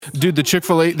Dude, the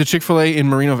Chick-fil-A in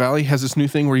Moreno Valley has this new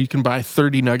thing where you can buy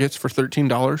 30 nuggets for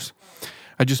 $13.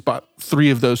 I just bought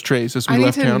 3 of those trays as we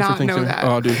left town for Thanksgiving. That.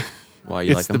 Oh, dude. Why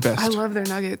you it's like them? the best. I love their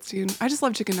nuggets, dude. I just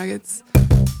love chicken nuggets.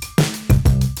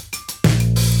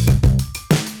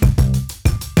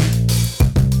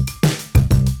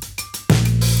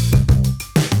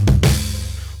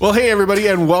 Well, hey, everybody,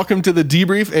 and welcome to the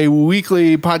Debrief, a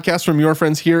weekly podcast from your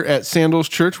friends here at Sandals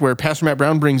Church, where Pastor Matt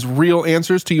Brown brings real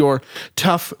answers to your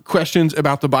tough questions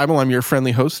about the Bible. I'm your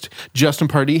friendly host, Justin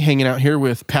Pardee, hanging out here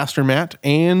with Pastor Matt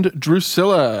and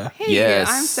Drusilla. Hey, Yes.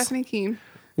 I'm Stephanie Keene.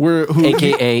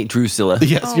 AKA Drusilla.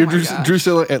 Yes, Oh you're my gosh.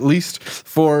 Drusilla, at least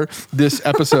for this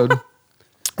episode.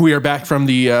 We are back from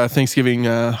the Thanksgiving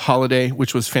holiday,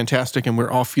 which was fantastic, and we're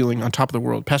all feeling on top of the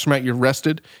world. Pastor Matt, you're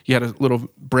rested. You had a little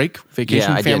break, vacation,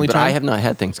 Yeah, I family did, but time. I have not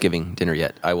had Thanksgiving dinner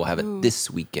yet. I will have it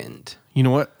this weekend. You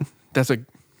know what? I'm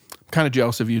kind of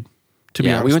jealous of you, to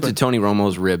be honest. We went to Tony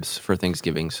Romo's Ribs for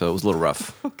Thanksgiving, so it was a little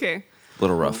rough. Okay. A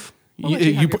little rough. We'll let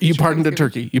you have your You future pardoned a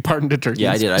Thanksgiving. turkey. You pardoned a turkey.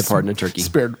 Yeah, I did. I pardoned a turkey.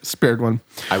 Spared one.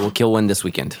 I will kill one this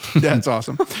weekend. That's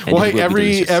awesome. And Well, it hey, will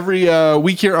be every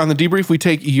week here on the Debrief, we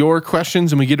take your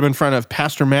questions and we get them in front of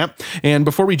Pastor Matt. And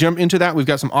before we jump into that, we've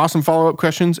got some awesome follow-up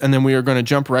questions, and then we are going to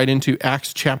jump right into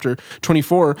Acts chapter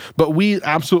 24. But we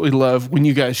absolutely love when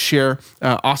you guys share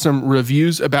awesome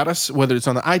reviews about us, whether it's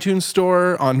on the iTunes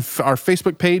store, on our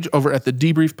Facebook page, over at the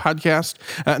Debrief podcast.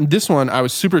 And this one I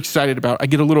was super excited about. I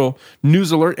get a little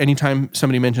news alert anytime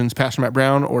somebody mentions Pastor Matt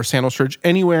Brown or Sandals Church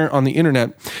anywhere on the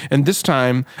internet. And this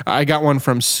time I got one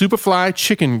from Superfly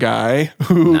Chicken Guy,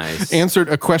 who answered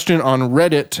a question on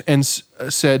Reddit and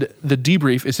said the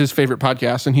Debrief is his favorite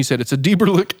podcast. And he said it's a deeper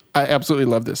look. I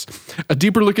absolutely love this. A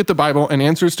deeper look at the Bible and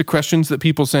answers to questions that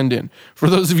people send in. For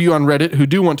those of you on Reddit who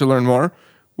do want to learn more,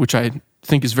 which I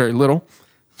think is very little,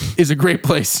 is a great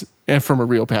place, and from a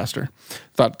real pastor.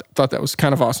 Thought that was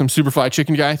kind of awesome. Superfly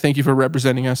Chicken Guy, thank you for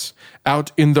representing us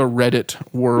out in the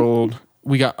Reddit world.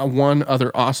 We got one other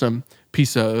awesome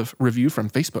piece of review from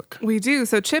Facebook. We do.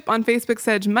 So Chip on Facebook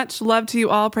said, much love to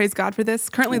you all. Praise God for this.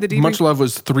 Currently the Debrief. Much love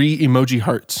was 3 emoji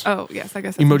hearts. Oh, yes. I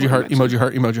guess that's Emoji what heart, we mentioned. emoji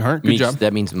heart, emoji heart. Good job.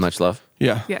 That means much love.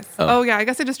 Yeah. Yes. Oh, yeah. I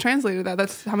guess I just translated that.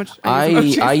 That's how much I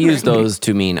use emojis. use those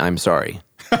to mean I'm sorry.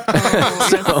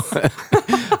 Oh,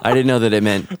 yes. I didn't know that it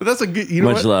meant But that's a good, you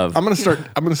know much what? love. I'm gonna start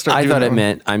I doing thought that it one.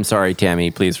 meant I'm sorry,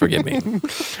 Tammy. Please forgive me.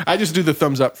 I just do the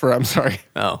thumbs up for I'm sorry.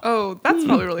 Oh, that's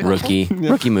probably really helpful.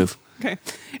 Rookie move. Okay.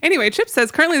 Anyway, Chip says,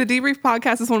 currently the Debrief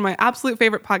podcast is one of my absolute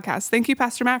favorite podcasts. Thank you,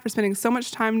 Pastor Matt, for spending so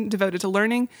much time devoted to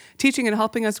learning, teaching, and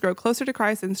helping us grow closer to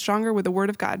Christ and stronger with the Word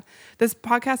of God. This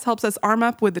podcast helps us arm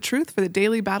up with the truth for the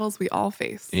daily battles we all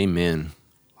face. Amen.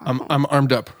 I'm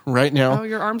armed up right now. Oh,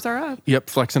 your arms are up.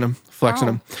 Yep, flexing them.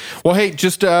 Wow. Well, hey,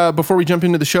 just before we jump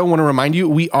into the show, I want to remind you,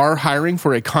 we are hiring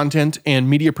for a content and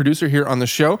media producer here on the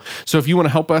show. So if you want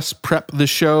to help us prep the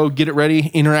show, get it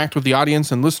ready, interact with the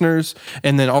audience and listeners,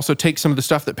 and then also take some of the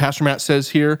stuff that Pastor Matt says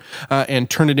here and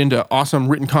turn it into awesome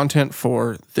written content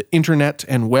for the internet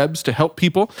and webs to help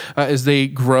people as they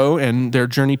grow and their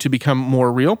journey to become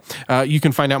more real. You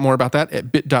can find out more about that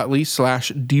at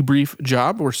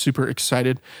bit.ly/debriefjob. We're super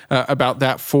excited about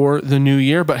that for the new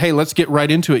year. But hey, let's get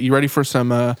right into it. You ready for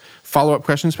some follow-up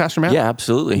questions, Pastor Matt? Yeah,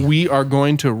 absolutely. We are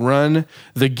going to run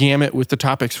the gamut with the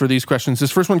topics for these questions.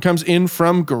 This first one comes in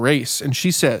from Grace, and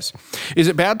she says, is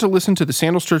it bad to listen to the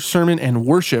Sandals Church sermon and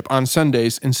worship on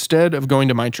Sundays instead of going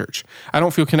to my church? I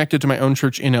don't feel connected to my own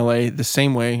church in LA the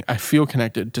same way I feel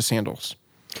connected to Sandals.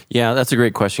 Yeah, that's a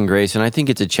great question, Grace, and I think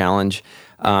it's a challenge.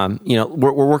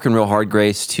 We're working real hard,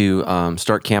 Grace, to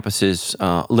start campuses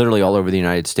literally all over the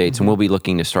United States, and we'll be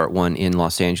looking to start one in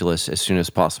Los Angeles as soon as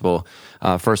possible.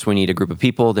 First, we need a group of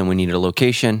people, then we need a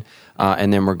location,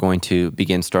 and then we're going to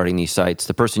begin starting these sites.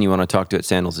 The person you want to talk to at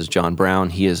Sandals is John Brown.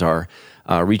 He is our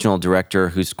regional director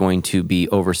who's going to be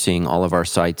overseeing all of our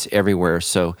sites everywhere.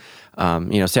 So,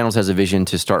 Sandals has a vision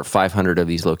to start 500 of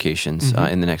these locations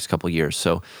in the next couple of years.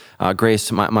 So,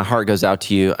 Grace, my heart goes out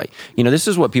to you. This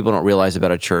is what people don't realize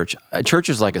about a church. A church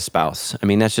is like a spouse. I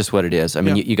mean, that's just what it is. I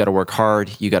mean, you got to work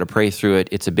hard. You got to pray through it.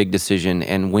 It's a big decision.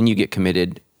 And when you get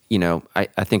committed, I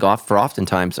think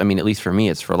oftentimes, at least for me,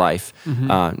 it's for life,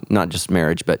 not just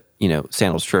marriage, but,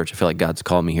 Sandals Church. I feel like God's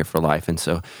called me here for life. And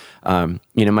so,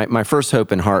 my first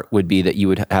hope and heart would be that you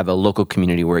would have a local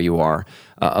community where you are,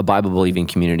 a Bible-believing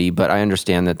community. But I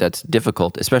understand that that's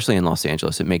difficult, especially in Los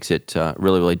Angeles. It makes it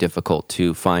really, really difficult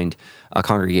to find a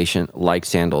congregation like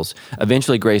Sandals.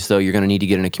 Eventually, Grace, though, you're going to need to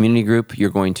get in a community group. You're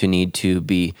going to need to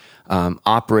be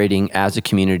operating as a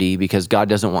community because God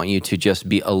doesn't want you to just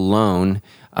be alone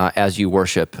as you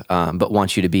worship, but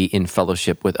wants you to be in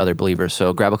fellowship with other believers.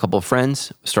 So grab a couple of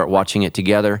friends, start watching it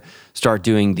together, start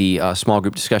doing the small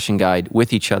group discussion guide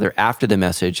with each other after the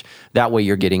message. That way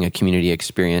you're getting a community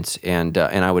experience, and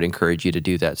I would encourage you to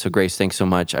do that. So Grace, thanks so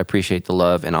much. I appreciate the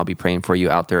love, and I'll be praying for you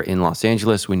out there in Los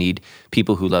Angeles. We need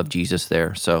people who love Jesus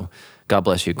there. So God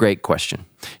bless you. Great question.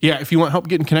 Yeah, if you want help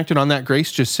getting connected on that,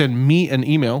 Grace, just send me an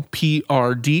email,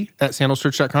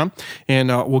 prd@sandalschurch.com, and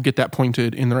we'll get that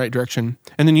pointed in the right direction.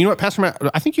 And then you know what, Pastor Matt,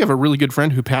 I think you have a really good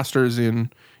friend who pastors in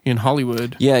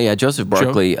Hollywood. Yeah. Joseph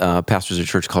Barkley pastors a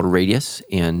church called Radius,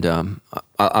 and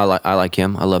I like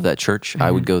him. I love that church.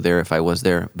 I would go there if I was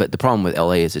there. But the problem with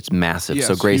LA is it's massive. Yeah,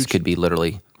 so it's Grace huge. could be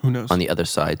literally Who knows? on the other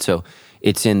side. So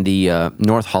it's in the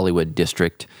North Hollywood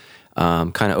district,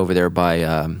 kind of over there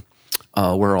by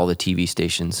where are all the TV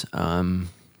stations?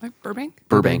 Like Burbank?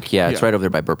 Burbank. Yeah, it's Yeah. right over there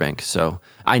by Burbank. So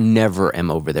I never am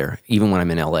over there. Even when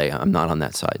I'm in LA, I'm not on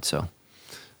that side. So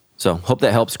hope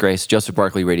that helps, Grace. Joseph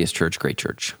Barkley Radius Church, great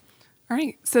church. All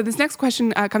right. So this next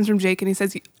question comes from Jake, and he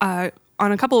says,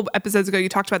 on a couple of episodes ago, you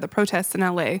talked about the protests in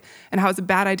LA and how it's a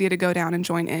bad idea to go down and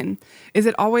join in. Is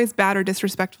it always bad or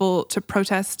disrespectful to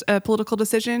protest a political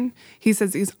decision? He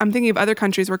says, I'm thinking of other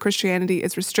countries where Christianity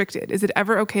is restricted. Is it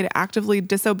ever okay to actively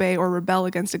disobey or rebel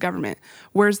against a government?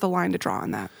 Where's the line to draw on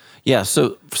that? Yeah,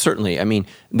 so certainly. I mean,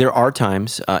 there are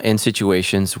times and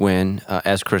situations when,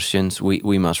 as Christians,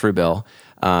 we must rebel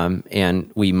and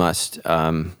we must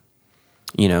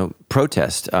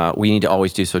protest. We need to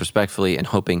always do so respectfully and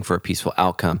hoping for a peaceful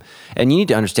outcome. And you need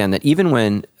to understand that even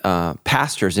when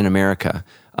pastors in America,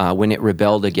 when it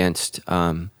rebelled against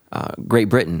Great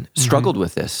Britain, struggled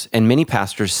with this. And many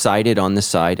pastors sided on the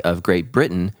side of Great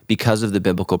Britain because of the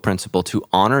biblical principle to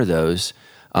honor those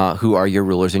who are your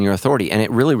rulers and your authority. And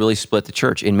it really, really split the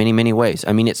church in many, many ways.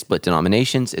 I mean, it split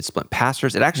denominations, it split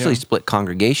pastors, it actually split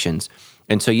congregations.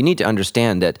 And so you need to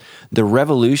understand that the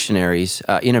revolutionaries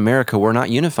in America were not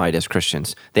unified as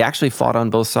Christians. They actually fought on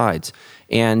both sides.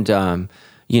 And,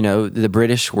 the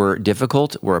British were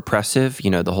difficult, were oppressive,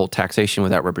 the whole taxation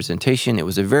without representation. It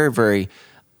was a very, very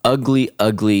ugly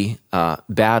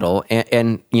battle.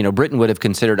 And Britain would have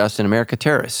considered us in America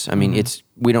terrorists. I mean,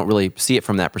 we don't really see it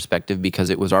from that perspective because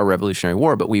it was our Revolutionary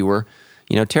War, but we were,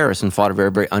 terrorists and fought a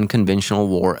very, very unconventional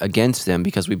war against them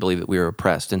because we believe that we were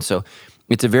oppressed. And so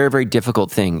it's a very, very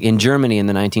difficult thing. In Germany in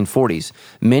the 1940s,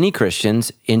 many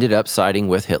Christians ended up siding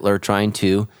with Hitler, trying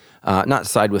to not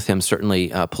side with him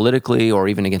certainly politically or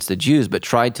even against the Jews, but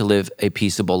tried to live a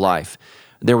peaceable life.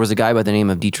 There was a guy by the name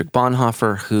of Dietrich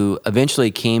Bonhoeffer who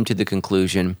eventually came to the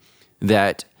conclusion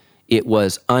that it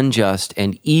was unjust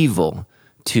and evil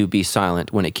to be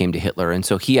silent when it came to Hitler. And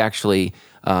so he actually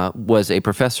was a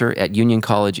professor at Union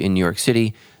College in New York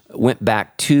City, went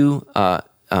back to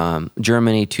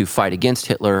Germany to fight against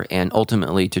Hitler and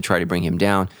ultimately to try to bring him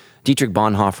down. Dietrich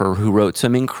Bonhoeffer, who wrote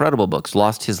some incredible books,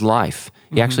 lost his life.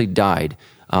 He actually died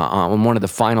on one of the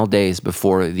final days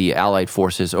before the Allied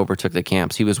forces overtook the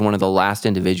camps. He was one of the last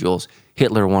individuals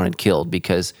Hitler wanted killed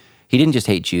because he didn't just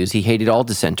hate Jews, he hated all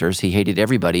dissenters, he hated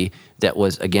everybody that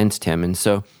was against him. And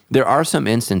so there are some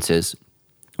instances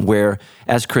where,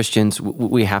 as Christians,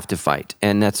 we have to fight,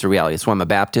 and that's the reality. That's why I'm a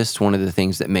Baptist. One of the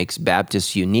things that makes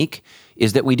Baptists unique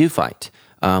is that we do fight.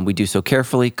 We do so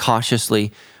carefully,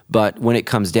 cautiously, but when it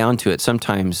comes down to it,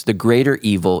 sometimes the greater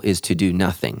evil is to do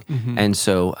nothing. And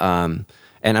so,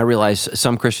 and I realize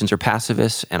some Christians are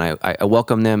pacifists, and I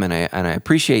welcome them, and I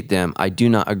appreciate them. I do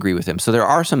not agree with them. So there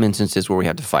are some instances where we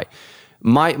have to fight.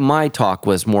 My talk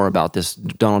was more about this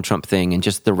Donald Trump thing and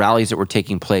just the rallies that were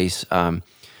taking place.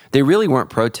 They really weren't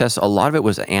protests. A lot of it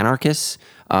was anarchists.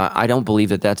 I don't believe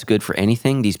that that's good for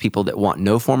anything. These people that want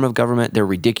no form of government, they're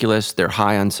ridiculous. They're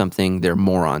high on something. They're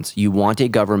morons. You want a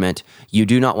government. You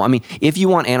do not want, I mean, if you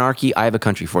want anarchy, I have a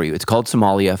country for you. It's called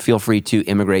Somalia. Feel free to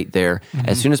immigrate there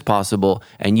as soon as possible,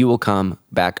 and you will come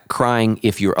back crying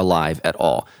if you're alive at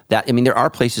all. There are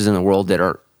places in the world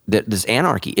that this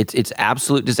anarchy, it's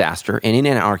absolute disaster. And in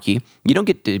anarchy, you don't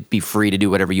get to be free to do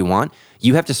whatever you want.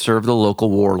 You have to serve the local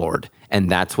warlord. And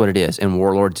that's what it is. And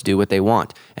warlords do what they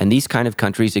want. And these kind of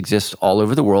countries exist all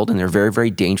over the world, and they're very,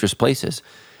 very dangerous places.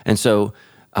 And so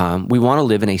we want to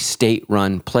live in a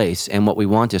state-run place. And what we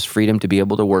want is freedom to be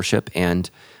able to worship and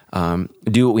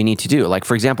do what we need to do. Like,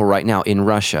 for example, right now in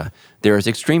Russia, there is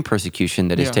extreme persecution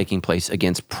that is taking place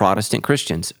against Protestant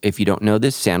Christians. If you don't know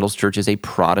this, Sandals Church is a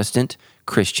Protestant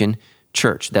Christian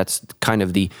church. That's kind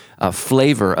of the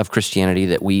flavor of Christianity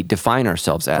that we define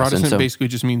ourselves as. Protestant and so, basically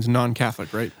just means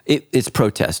non-Catholic, right? It's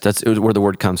protest. That's where the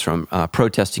word comes from.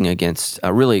 Protesting against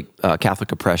really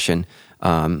Catholic oppression,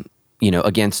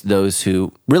 against those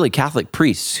who, really Catholic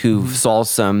priests who saw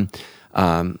some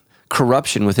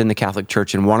corruption within the Catholic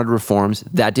Church and wanted reforms.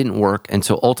 That didn't work. And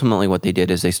so ultimately what they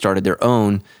did is they started their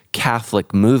own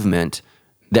Catholic movement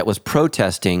that was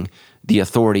protesting the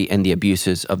authority and the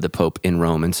abuses of the Pope in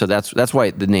Rome. And so that's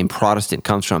why the name Protestant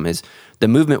comes from, is the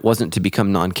movement wasn't to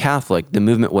become non-Catholic. The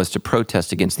movement was to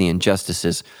protest against the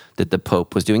injustices that the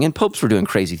Pope was doing. And popes were doing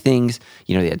crazy things.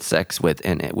 You know, they had sex with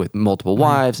multiple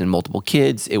wives and multiple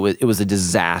kids. It was a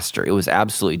disaster. It was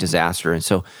absolutely disaster. And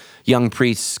so young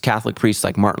priests, Catholic priests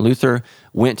like Martin Luther,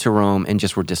 went to Rome and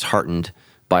just were disheartened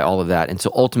by all of that. And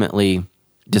so ultimately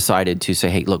decided to say,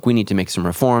 hey, look, we need to make some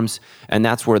reforms. And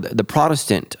that's where the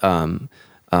Protestant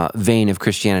vein of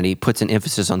Christianity puts an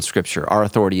emphasis on Scripture. Our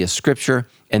authority is Scripture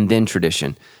and then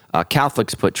tradition.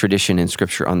 Catholics put tradition and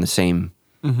Scripture on the same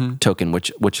token,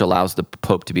 which allows the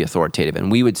Pope to be authoritative.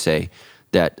 And we would say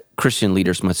that Christian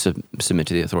leaders must submit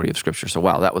to the authority of Scripture. So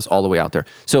wow, that was all the way out there.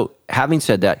 So having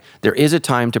said that, there is a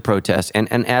time to protest. And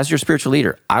as your spiritual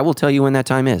leader, I will tell you when that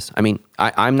time is. I mean,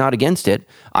 I'm not against it.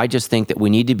 I just think that we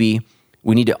need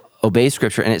to obey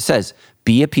Scripture. And it says,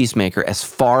 be a peacemaker as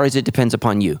far as it depends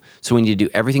upon you. So we need to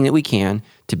do everything that we can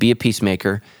to be a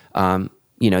peacemaker.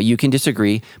 You can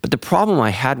disagree, but the problem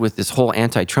I had with this whole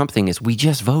anti-Trump thing is we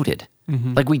just voted.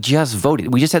 Like we just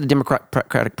voted. We just had a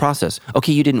democratic process.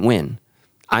 Okay, you didn't win.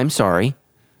 I'm sorry.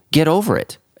 Get over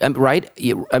it. Right?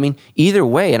 I mean, either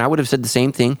way, and I would have said the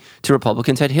same thing to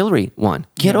Republicans had Hillary won.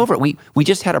 Get over it. We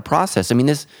just had a process. I mean,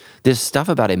 this stuff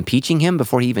about impeaching him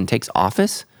before he even takes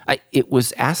office, it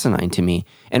was asinine to me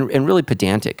and really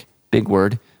pedantic. Big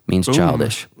word means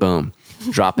childish. Boom.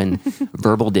 Dropping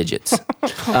verbal digits.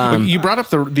 You brought up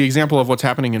the example of what's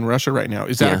happening in Russia right now.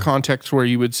 Is that a context where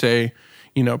you would say,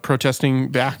 protesting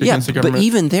back against the government? But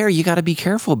even there, you got to be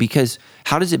careful, because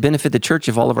how does it benefit the church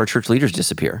if all of our church leaders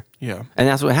disappear? Yeah. And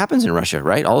that's what happens in Russia,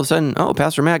 right? All of a sudden,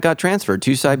 Pastor Matt got transferred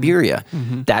to Siberia.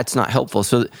 That's not helpful.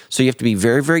 So you have to be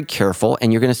very, very careful.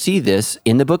 And you're going to see this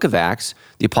in the book of Acts.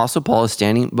 The Apostle Paul is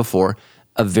standing before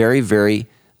a very, very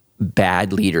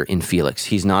bad leader in Felix.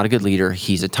 He's not a good leader.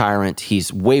 He's a tyrant.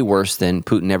 He's way worse than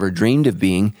Putin ever dreamed of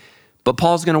being. But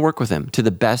Paul's going to work with him to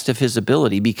the best of his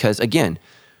ability, because, again,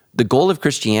 the goal of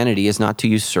Christianity is not to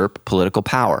usurp political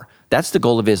power. That's the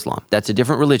goal of Islam. That's a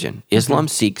different religion. Islam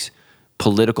seeks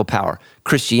political power.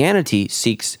 Christianity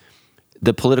seeks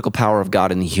the political power of God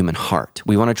in the human heart.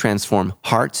 We want to transform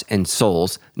hearts and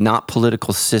souls, not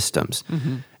political systems.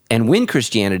 And when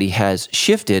Christianity has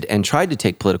shifted and tried to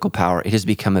take political power, it has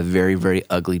become a very, very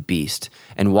ugly beast.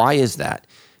 And why is that?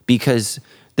 Because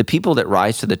the people that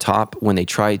rise to the top when they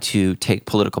try to take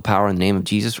political power in the name of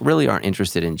Jesus really aren't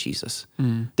interested in Jesus.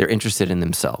 They're interested in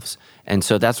themselves. And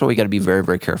so that's why we got to be very,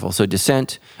 very careful. So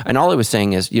dissent, and all I was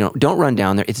saying is, don't run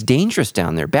down there. It's dangerous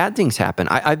down there. Bad things happen.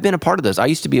 I've been a part of those. I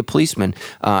used to be a policeman.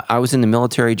 I was in the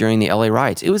military during the LA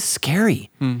riots. It was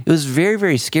scary. It was very,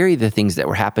 very scary, the things that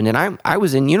were happening. And I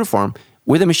was in uniform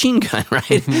with a machine gun,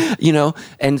 right?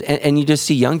 And you just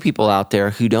see young people out there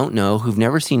who don't know, who've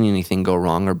never seen anything go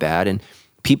wrong or bad. And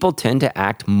people tend to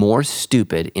act more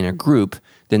stupid in a group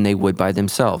than they would by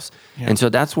themselves. Yeah. And so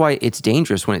that's why it's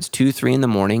dangerous when it's 2, 3 in the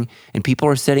morning and people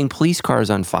are setting police cars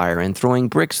on fire and throwing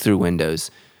bricks through windows.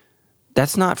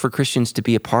 That's not for Christians to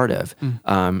be a part of.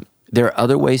 There are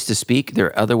other ways to speak. There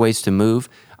are other ways to move.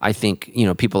 I think,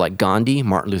 people like Gandhi,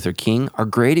 Martin Luther King are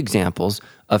great examples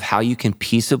of how you can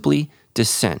peaceably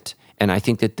dissent. And I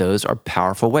think that those are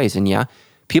powerful ways. And yeah,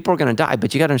 people are going to die,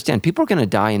 but you got to understand, people are going to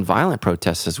die in violent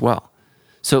protests as well.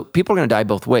 So people are going to die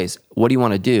both ways. What do you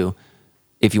want to do?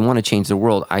 If you want to change the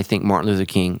world, I think Martin Luther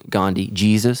King, Gandhi,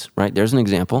 Jesus, right? There's an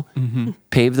example,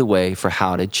 paved the way for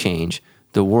how to change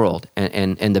the world.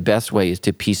 And the best way is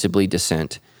to peaceably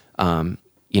dissent. But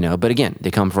again, they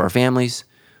come for our families.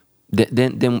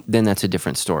 Then that's a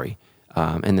different story.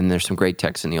 And then there's some great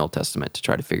texts in the Old Testament to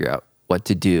try to figure out what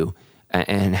to do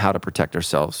and how to protect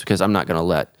ourselves. Because I'm not going to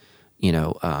let,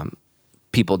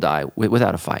 people die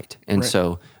without a fight. And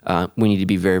so we need to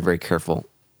be very, very careful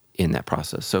in that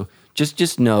process. So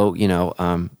just know,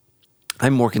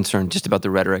 I'm more concerned just about the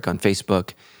rhetoric on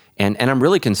Facebook, and I'm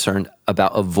really concerned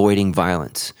about avoiding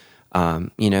violence.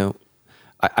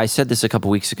 I said this a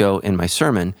couple weeks ago in my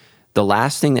sermon. The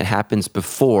last thing that happens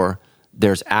before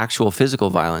there's actual physical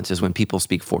violence is when people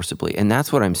speak forcibly. And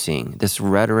that's what I'm seeing. This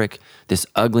rhetoric, this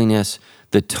ugliness,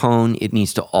 the tone, it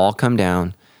needs to all come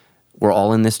down. We're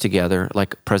all in this together.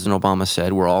 Like President Obama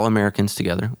said, we're all Americans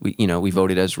together. We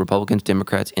voted as Republicans,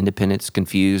 Democrats, Independents,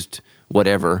 confused,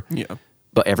 whatever. Yeah.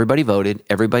 But everybody voted.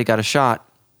 Everybody got a shot.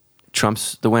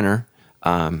 Trump's the winner.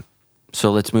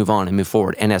 So let's move on and move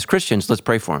forward. And as Christians, let's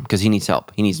pray for him because he needs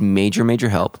help. He needs major, major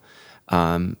help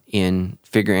in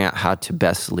figuring out how to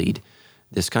best lead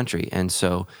this country. And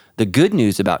so the good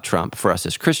news about Trump for us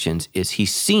as Christians is he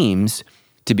seems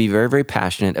to be very, very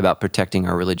passionate about protecting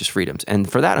our religious freedoms.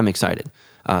 And for that, I'm excited.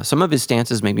 Some of his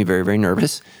stances make me very, very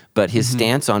nervous, but his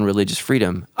stance on religious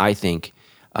freedom, I think,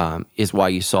 is why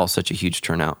you saw such a huge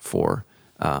turnout for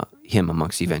him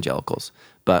amongst evangelicals.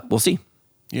 But we'll see.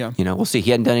 Yeah. We'll see.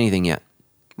 He hadn't done anything yet.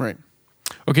 Right.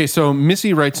 Okay, so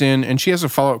Missy writes in, and she has a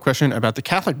follow-up question about the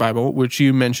Catholic Bible, which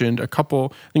you mentioned I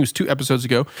think it was 2 episodes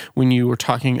ago, when you were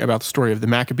talking about the story of the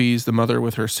Maccabees, the mother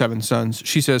with her 7 sons.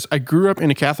 She says, I grew up in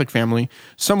a Catholic family.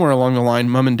 Somewhere along the line,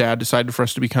 Mom and Dad decided for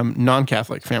us to become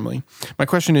non-Catholic family. My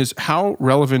question is, how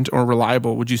relevant or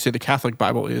reliable would you say the Catholic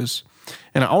Bible is?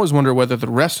 And I always wonder whether the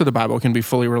rest of the Bible can be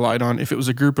fully relied on if it was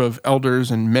a group of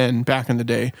elders and men back in the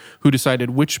day who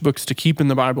decided which books to keep in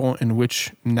the Bible and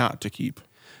which not to keep.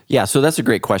 Yeah, so that's a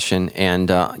great question. And,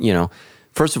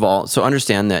 first of all, so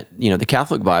understand that, the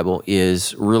Catholic Bible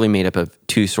is really made up of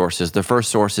 2 sources. The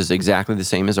first source is exactly the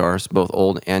same as ours, both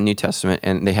Old and New Testament,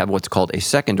 and they have what's called a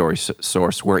secondary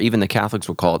source, where even the Catholics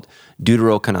will call it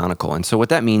deuterocanonical. And so what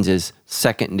that means is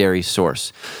secondary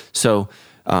source. So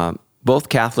both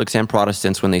Catholics and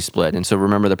Protestants, when they split, and so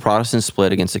remember the Protestants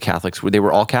split against the Catholics, they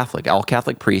were all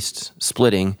Catholic priests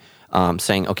splitting,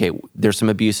 saying, okay, there's some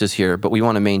abuses here, but we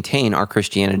want to maintain our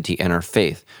Christianity and our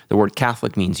faith. The word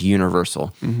Catholic means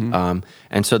universal. And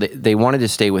so they wanted to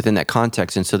stay within that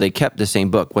context, and so they kept the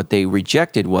same book. What they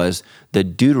rejected was the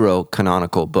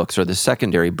deuterocanonical books, or the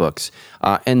secondary books.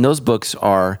 And those books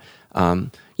are,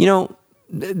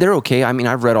 they're okay. I mean,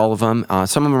 I've read all of them.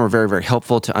 Some of them are very, very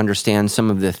helpful to understand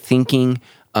some of the thinking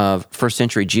of first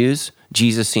century Jews.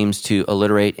 Jesus seems to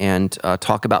alliterate and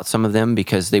talk about some of them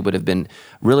because they would have been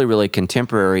really, really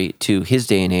contemporary to his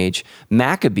day and age.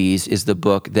 Maccabees is the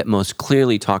book that most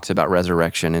clearly talks about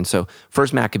resurrection. And so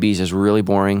First Maccabees is really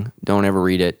boring. Don't ever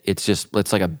read it.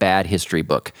 It's like a bad history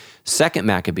book. Second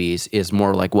Maccabees is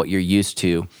more like what you're used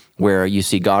to, where you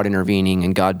see God intervening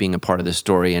and God being a part of the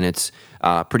story. And it's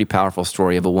a pretty powerful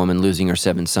story of a woman losing her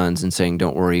 7 sons and saying,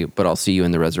 don't worry, but I'll see you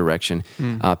in the resurrection.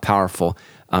 Powerful.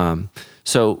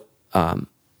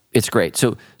 It's great.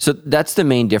 So that's the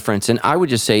main difference. And I would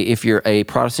just say, if you're a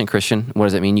Protestant Christian, what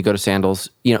does that mean? You go to Sandals,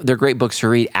 they're great books to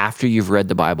read after you've read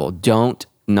the Bible. Don't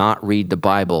not read the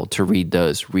Bible to read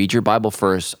those. Read your Bible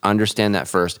first, understand that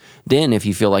first. Then if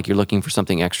you feel like you're looking for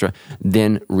something extra,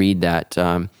 then read that.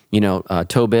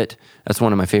 Tobit, that's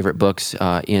one of my favorite books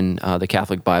in the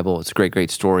Catholic Bible. It's a great,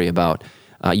 great story about,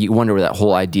 you wonder where that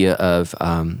whole idea of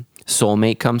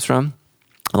soulmate comes from.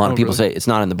 A lot of people say it's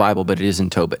not in the Bible, but it is in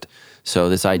Tobit. So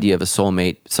this idea of a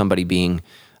soulmate, somebody being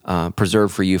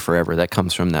preserved for you forever, that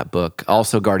comes from that book.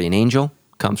 Also, guardian angel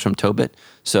comes from Tobit.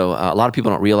 So a lot of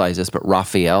people don't realize this, but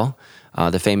Raphael,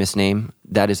 the famous name,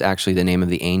 that is actually the name of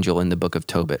the angel in the book of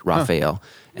Tobit, Raphael.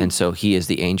 And so he is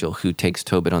the angel who takes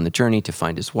Tobit on the journey to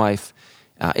find his wife.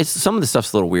 Some of the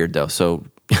stuff's a little weird, though. So,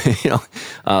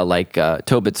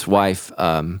 Tobit's wife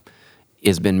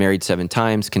has been married 7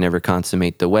 times, can never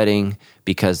consummate the wedding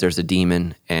because there's a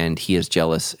demon and he is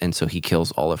jealous, and so he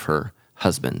kills all of her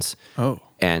husbands. Oh.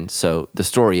 And so the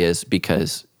story is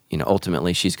because,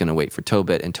 ultimately she's going to wait for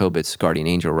Tobit, and Tobit's guardian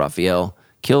angel, Raphael,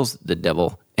 kills the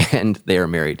devil, and they are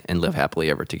married and live happily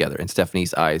ever together. And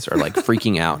Stephanie's eyes are like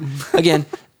freaking out. Again,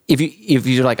 if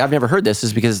you're like, I've never heard this,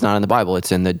 is because it's not in the Bible.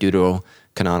 It's in the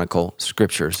Deuterocanonical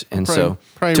scriptures. And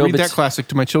probably read that classic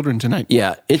to my children tonight.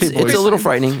 Yeah, it's a little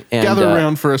frightening. And, gather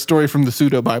around for a story from the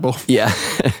pseudo Bible. Yeah,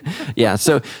 yeah.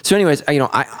 So anyways,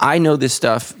 I know this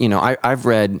stuff. I've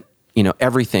read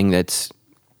everything that's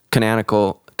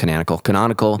canonical.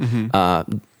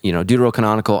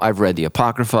 Deuterocanonical. I've read the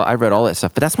Apocrypha. I've read all that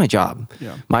stuff, but that's my job.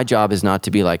 Yeah. My job is not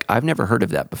to be like, I've never heard of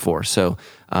that before. So,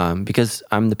 because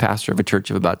I'm the pastor of a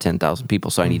church of about 10,000 people,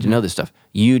 so I need to know this stuff.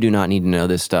 You do not need to know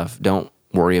this stuff. Don't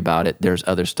worry about it. There's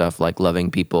other stuff like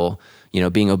loving people,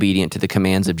 being obedient to the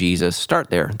commands of Jesus. Start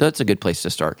there. That's a good place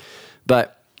to start.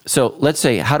 But so let's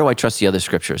say, how do I trust the other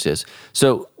scriptures is,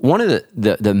 so one of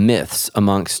the myths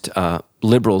amongst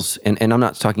liberals, and I'm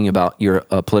not talking about you're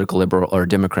a political liberal or a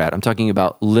Democrat, I'm talking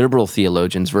about liberal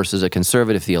theologians versus a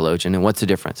conservative theologian, and what's the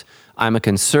difference? I'm a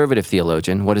conservative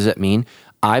theologian. What does that mean?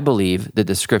 I believe that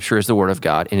the scripture is the word of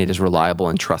God and it is reliable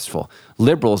and trustful.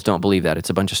 Liberals don't believe that. It's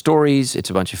a bunch of stories,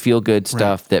 it's a bunch of feel-good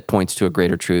stuff that points to a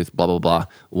greater truth, blah, blah, blah,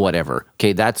 whatever.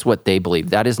 Okay, that's what they believe.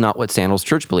 That is not what Sandals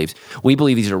Church believes. We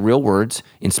believe these are real words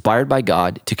inspired by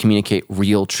God to communicate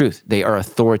real truth. They are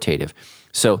authoritative.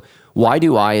 So why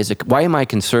am I a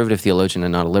conservative theologian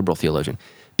and not a liberal theologian?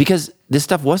 Because this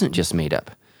stuff wasn't just made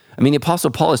up. I mean, the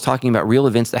Apostle Paul is talking about real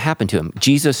events that happened to him.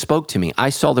 Jesus spoke to me. I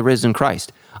saw the risen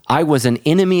Christ. I was an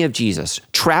enemy of Jesus,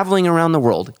 traveling around the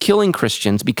world, killing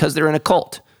Christians because they're in a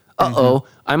cult. Uh-oh,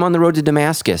 I'm on the road to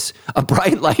Damascus. A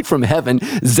bright light from heaven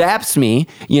zaps me,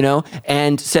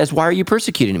 and says, why are you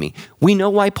persecuting me? We know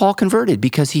why Paul converted,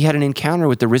 because he had an encounter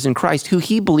with the risen Christ, who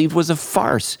he believed was a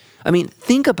farce. I mean,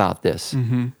 think about this.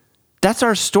 That's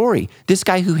our story. This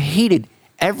guy who hated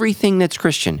everything that's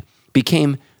Christian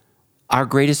became our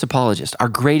greatest apologist, our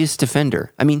greatest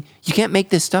defender. I mean, you can't make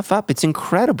this stuff up. It's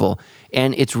incredible.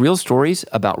 And it's real stories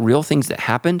about real things that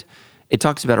happened. It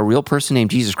talks about a real person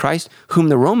named Jesus Christ, whom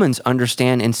the Romans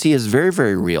understand and see as very,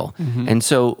 very real. And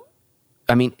so,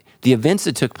 I mean, the events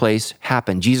that took place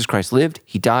happened. Jesus Christ lived,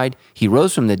 he died, he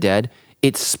rose from the dead.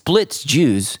 It splits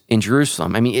Jews in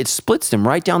Jerusalem. I mean, it splits them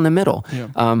right down the middle.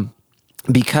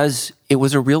 Because it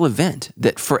was a real event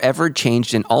that forever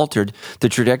changed and altered the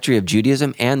trajectory of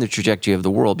Judaism and the trajectory of the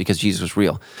world, because Jesus was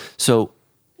real. So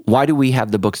why do we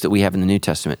have the books that we have in the New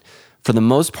Testament? For the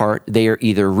most part, they are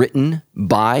either written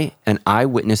by an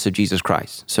eyewitness of Jesus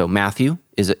Christ. So Matthew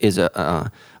is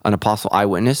an apostle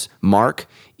eyewitness. Mark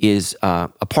is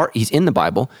he's in the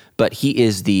Bible, but he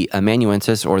is the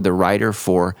amanuensis, or the writer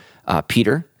for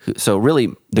Peter. So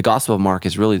really, the Gospel of Mark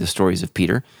is really the stories of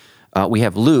Peter. We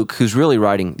have Luke, who's really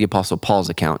writing the Apostle Paul's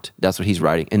account. That's what he's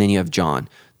writing. And then you have John,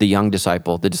 the young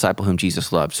disciple, the disciple whom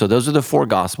Jesus loved. So those are the 4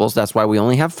 Gospels. That's why we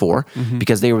only have 4,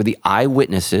 because they were the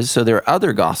eyewitnesses. So there are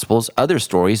other Gospels, other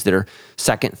stories that are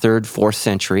 2nd, 3rd, 4th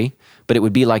century. But it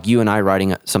would be like you and I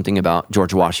writing something about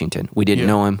George Washington. We didn't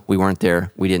know him. We weren't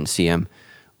there. We didn't see him.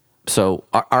 So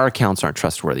our accounts aren't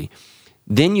trustworthy.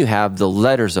 Then you have the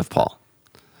letters of Paul.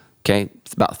 Okay,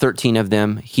 it's about 13 of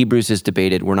them. Hebrews is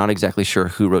debated. We're not exactly sure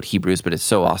who wrote Hebrews, but it's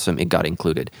so awesome it got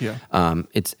included.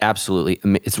 It's actually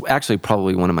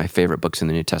probably one of my favorite books in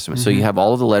the New Testament. So you have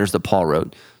all of the letters that Paul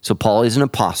wrote. So Paul is an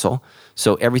apostle.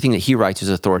 So everything that he writes is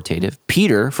authoritative.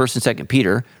 Peter, 1st and 2nd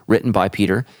Peter, written by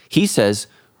Peter, he says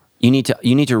you need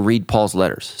to read Paul's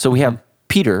letters. So we have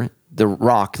Peter, the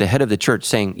rock, the head of the church,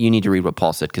 saying you need to read what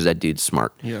Paul said because that dude's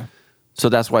smart. So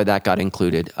that's why that got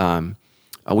included.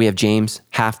 We have James,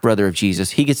 half-brother of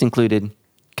Jesus. He gets included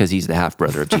because he's the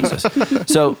half-brother of Jesus.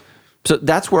 So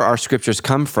that's where our scriptures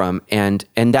come from, and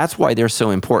that's why they're so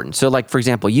important. So like, for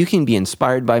example, you can be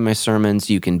inspired by my sermons.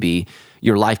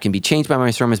 Your life can be changed by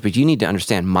my sermons, but you need to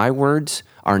understand my words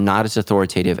are not as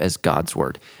authoritative as God's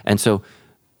word. And so,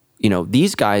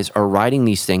 these guys are writing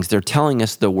these things. They're telling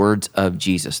us the words of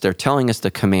Jesus. They're telling us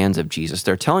the commands of Jesus.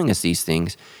 They're telling us these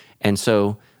things. And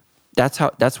so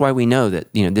that's why we know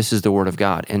that, this is the word of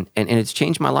God. And it's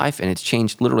changed my life, and it's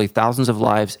changed literally thousands of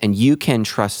lives. And you can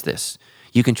trust this.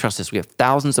 You can trust this. We have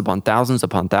thousands upon thousands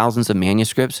upon thousands of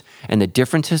manuscripts, and the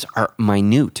differences are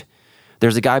minute.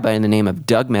 There's a guy by the name of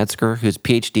Doug Metzger, who's a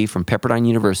PhD from Pepperdine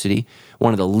University,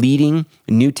 one of the leading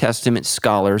New Testament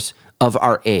scholars of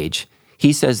our age.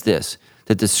 He says this,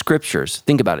 that the scriptures,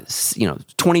 think about it,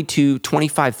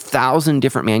 25,000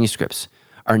 different manuscripts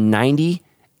are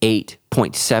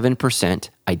 98.7%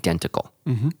 identical.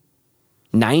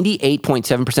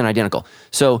 98.7% identical.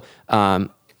 So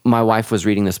my wife was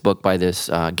reading this book by this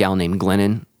gal named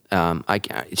Glennon.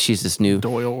 She's this new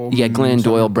Doyle. Glennon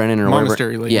Doyle Brennan or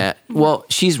monastery whatever. lady. Yeah. Well,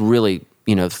 she's really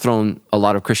thrown a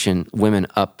lot of Christian women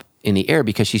up in the air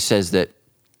because she says that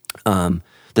the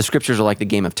scriptures are like the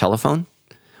game of telephone.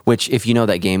 Which, if you know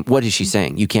that game, what is she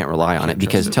saying? You can't rely on it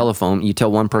because telephone, you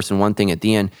tell one person one thing at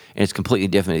the end and it's completely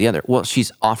different at the other. Well,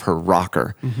 she's off her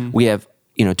rocker. We have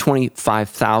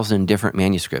 25,000 different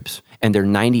manuscripts, and they're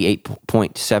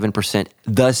 98.7%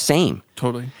 the same.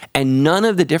 Totally. And none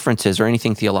of the differences are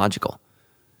anything theological.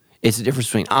 It's the difference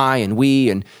between I and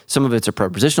we, and some of it's a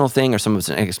prepositional thing or some of it's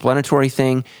an explanatory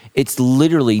thing. It's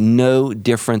literally no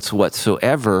difference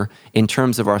whatsoever in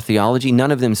terms of our theology.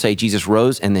 None of them say Jesus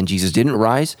rose and then Jesus didn't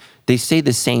rise. They say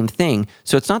the same thing.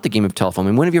 So it's not the game of telephone. I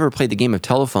mean, when have you ever played the game of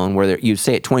telephone where you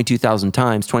say it 22,000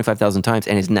 times, 25,000 times,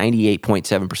 and it's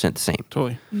 98.7% the same?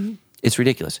 Totally. It's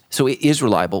ridiculous. So it is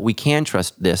reliable. We can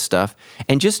trust this stuff.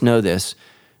 And just know this,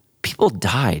 people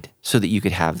died so that you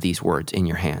could have these words in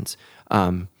your hands.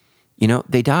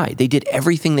 They died. They did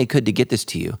everything they could to get this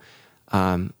to you.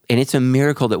 And it's a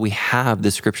miracle that we have the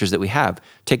scriptures that we have.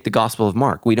 Take the Gospel of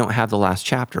Mark. We don't have the last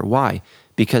chapter. Why?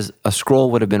 Because a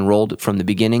scroll would have been rolled from the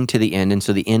beginning to the end, and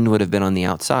so the end would have been on the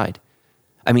outside.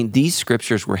 I mean, these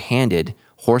scriptures were handed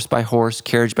horse by horse,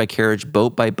 carriage by carriage,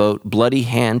 boat by boat, bloody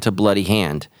hand to bloody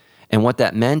hand. And what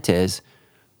that meant is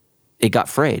it got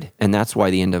frayed, and that's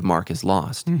why the end of Mark is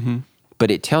lost.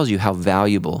 But it tells you how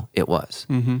valuable it was.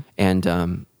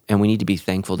 And we need to be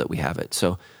thankful that we have it.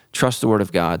 So trust the Word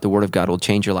of God. The Word of God will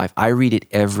change your life. I read it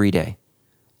every day.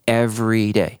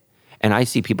 And I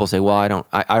see people say, well,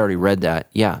 I already read that.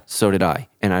 Yeah, so did I.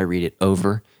 And I read it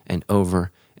over and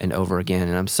over and over again.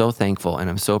 And I'm so thankful and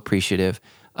I'm so appreciative.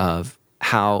 of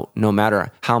how no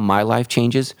matter how my life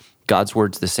changes, God's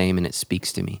word's the same and it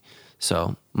speaks to me.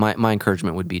 So my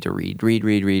encouragement would be to read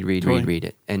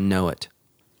it and know it.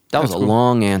 That was a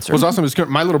long answer. It was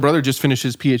awesome. My little brother just finished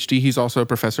his PhD. He's also a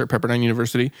professor at Pepperdine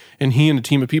University. And he and a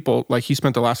team of people, like he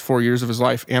spent the last 4 years of his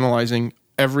life analyzing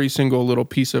every single little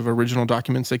piece of original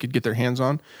documents they could get their hands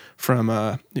on from,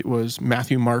 it was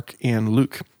Matthew, Mark, and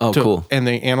Luke. Oh, cool. And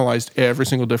they analyzed every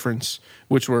single difference,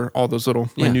 which were all those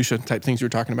little minutia type things you were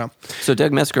talking about. So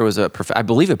Doug Metzger was I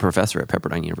believe a professor at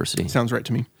Pepperdine University. Sounds right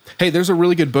to me. Hey, there's a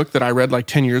really good book that I read like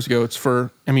 10 years ago. It's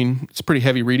it's pretty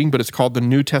heavy reading, but it's called The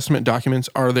New Testament Documents,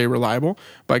 Are They Reliable?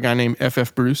 By a guy named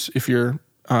F.F. Bruce. If you're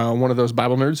one of those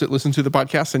Bible nerds that listen to the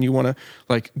podcast and you want to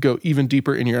like go even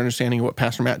deeper in your understanding of what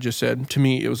Pastor Matt just said, to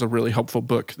me, it was a really helpful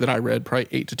book that I read probably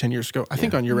 8 to 10 years ago. I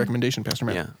think on your recommendation, Pastor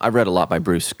Matt. Yeah, I read a lot by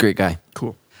Bruce. Great guy.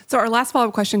 Cool. So our last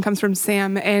follow-up question comes from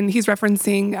Sam, and he's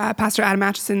referencing Pastor Adam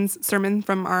Atchison's sermon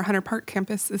from our Hunter Park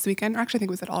campus this weekend. Or actually, I think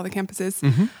it was at all the campuses.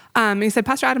 He said,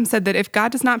 Pastor Adam said that if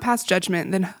God does not pass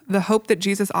judgment, then the hope that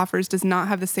Jesus offers does not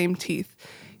have the same teeth.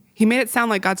 He made it sound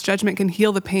like God's judgment can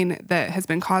heal the pain that has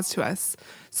been caused to us.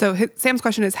 So Sam's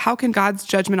question is, how can God's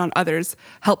judgment on others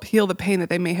help heal the pain that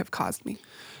they may have caused me?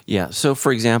 Yeah. So,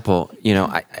 for example,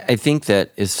 I think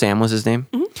that Sam was his name?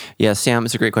 Mm-hmm. Yeah, Sam,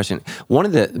 it's a great question. One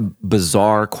of the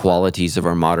bizarre qualities of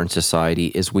our modern society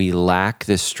is we lack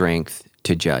the strength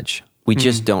to judge. We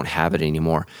just don't have it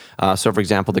anymore. So, for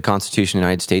example, the Constitution of the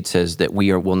United States says that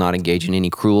we will not engage in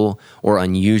any cruel or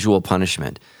unusual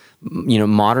punishment.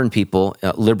 Modern people,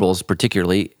 liberals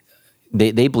particularly,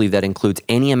 they believe that includes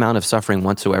any amount of suffering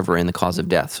whatsoever in the cause of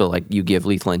death. So like you give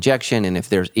lethal injection, and if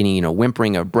there's any,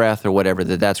 whimpering of breath or whatever,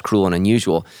 that's cruel and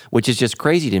unusual, which is just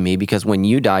crazy to me because when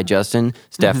you die, Justin,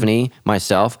 Stephanie,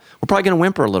 myself, we're probably going to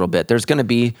whimper a little bit. There's going to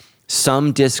be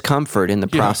some discomfort in the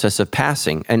process of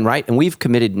passing, and we've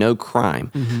committed no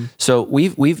crime. So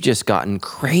we've just gotten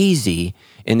crazy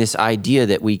in this idea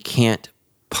that we can't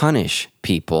punish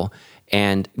people,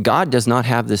 and God does not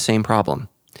have the same problem.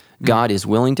 God is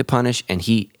willing to punish, and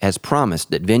he has promised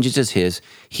that vengeance is his.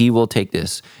 He will take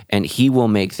this, and he will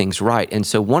make things right. And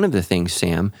so one of the things,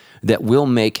 Sam, that will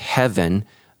make heaven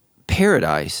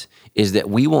paradise is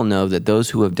that we will know that those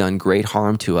who have done great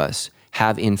harm to us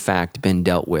have in fact been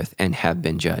dealt with and have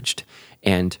been judged.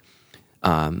 And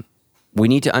we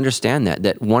need to understand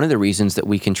that one of the reasons that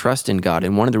we can trust in God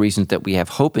and one of the reasons that we have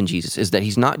hope in Jesus is that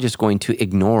he's not just going to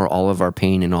ignore all of our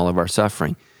pain and all of our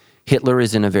suffering. Hitler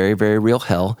is in a very, very real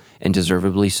hell, and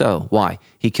deservedly so. Why?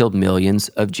 He killed millions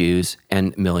of Jews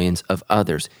and millions of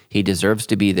others. He deserves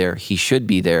to be there. He should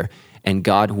be there, and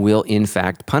God will, in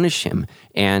fact, punish him.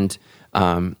 And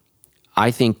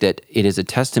I think that it is a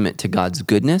testament to God's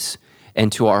goodness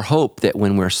and to our hope that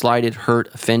when we're slighted, hurt,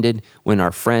 offended, when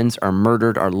our friends are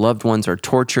murdered, our loved ones are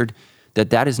tortured,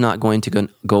 that is not going to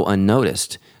go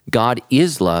unnoticed. God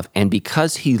is love, and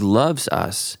because he loves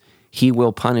us, he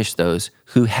will punish those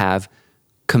who have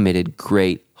committed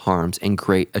great harms and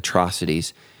great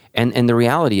atrocities. And the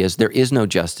reality is there is no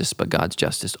justice but God's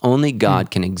justice. Only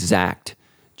God can exact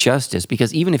justice,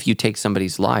 because even if you take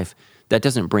somebody's life, that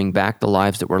doesn't bring back the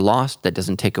lives that were lost. That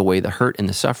doesn't take away the hurt and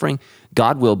the suffering.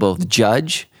 God will both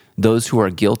judge those who are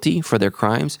guilty for their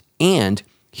crimes, and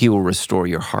he will restore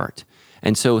your heart.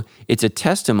 And so it's a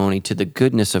testimony to the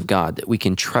goodness of God that we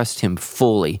can trust him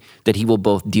fully, that he will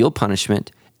both deal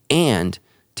punishment and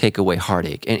take away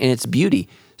heartache. And it's beauty.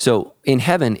 So in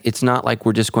heaven, it's not like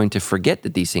we're just going to forget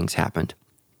that these things happened,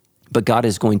 but God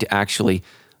is going to actually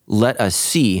let us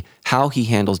see how he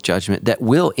handles judgment that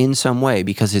will in some way,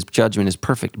 because his judgment is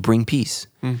perfect, bring peace.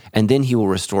 And then he will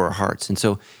restore our hearts. And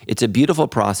so it's a beautiful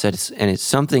process, and it's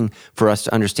something for us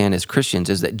to understand as Christians,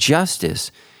 is that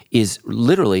justice is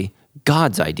literally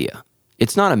God's idea.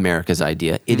 It's not America's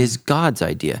idea. It is God's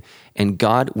idea. And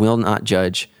God will not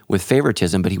judge with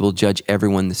favoritism, but he will judge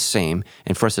everyone the same.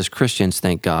 And for us as Christians,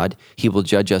 thank God, he will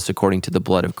judge us according to the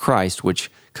blood of Christ, which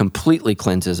completely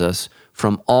cleanses us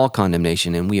from all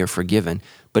condemnation, and we are forgiven.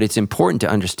 But it's important to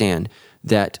understand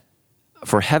that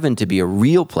for heaven to be a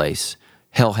real place,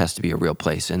 hell has to be a real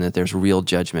place, and that there's real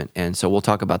judgment. And so we'll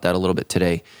talk about that a little bit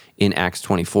today in Acts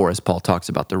 24, as Paul talks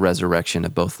about the resurrection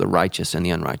of both the righteous and the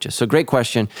unrighteous. So great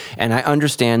question. And I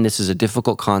understand this is a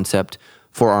difficult concept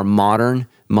for our modern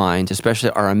minds, especially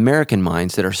our American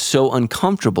minds that are so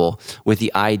uncomfortable with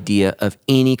the idea of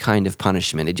any kind of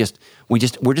punishment.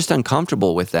 We're just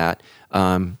uncomfortable with that.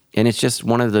 And it's just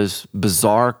one of those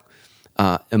bizarre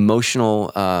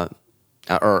emotional,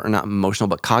 or not emotional,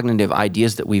 but cognitive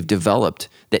ideas that we've developed,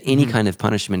 that any kind of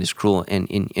punishment is cruel and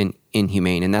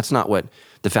inhumane. And that's not what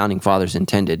the founding fathers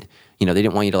intended. They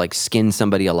didn't want you to like skin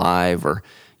somebody alive or,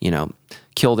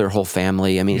 kill their whole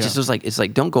family. I mean, it's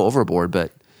like don't go overboard.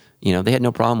 But they had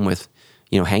no problem with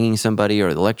hanging somebody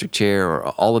or the electric chair or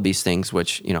all of these things.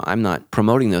 Which I'm not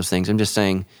promoting those things. I'm just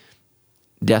saying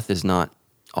death is not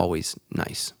always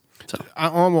nice. So I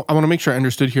want to make sure I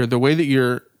understood here. The way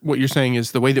that what you're saying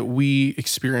is the way that we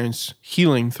experience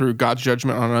healing through God's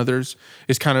judgment on others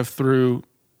is kind of through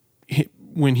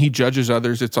when he judges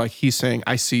others. It's like he's saying,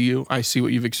 I see you, I see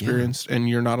what you've experienced, and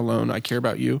you're not alone. I care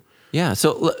about you. Yeah.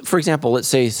 So for example, let's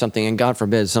say something, and God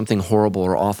forbid, something horrible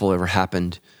or awful ever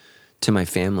happened to my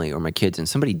family or my kids, and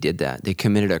somebody did that. They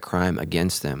committed a crime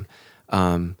against them.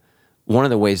 One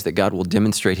of the ways that God will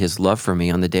demonstrate his love for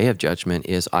me on the day of judgment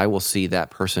is I will see that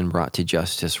person brought to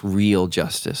justice, real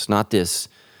justice, not this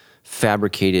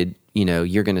fabricated,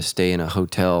 you're going to stay in a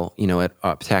hotel,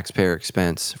 at taxpayer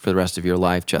expense for the rest of your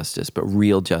life justice, but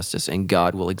real justice. And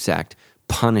God will exact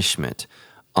punishment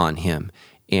on him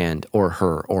or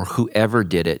her or whoever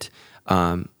did it,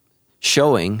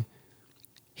 showing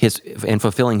his and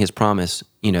fulfilling his promise,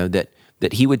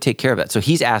 that he would take care of that. So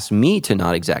he's asked me to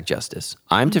not exact justice.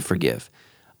 I'm to forgive.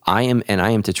 I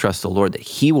am to trust the Lord that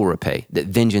he will repay, that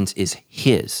vengeance is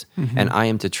his, and I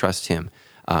am to trust him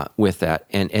with that.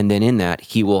 And then in that,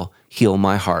 he will heal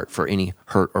my heart for any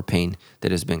hurt or pain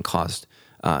that has been caused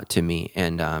to me.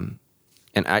 And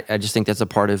I just think that's a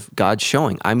part of God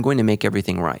showing, I'm going to make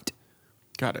everything right.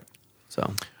 Got it.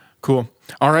 So cool.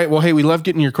 All right. Well, hey, we love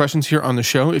getting your questions here on the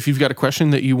show. If you've got a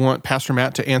question that you want Pastor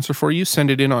Matt to answer for you, send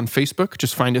it in on Facebook.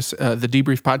 Just find us, the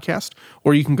Debrief Podcast,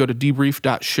 or you can go to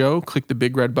debrief.show, click the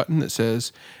big red button that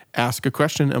says ask a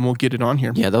question, and we'll get it on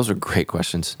here. Yeah, those are great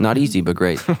questions. Not easy, but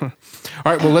great. All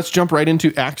right, well, let's jump right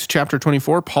into Acts chapter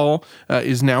 24. Paul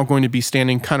is now going to be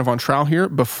standing kind of on trial here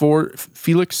before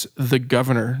Felix the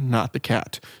governor, not the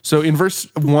cat. So in verse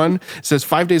 1, it says,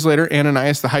 5 days later,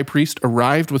 Ananias the high priest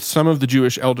arrived with some of the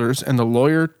Jewish elders and the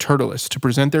lawyer Tertullus to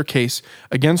present their case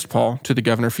against Paul to the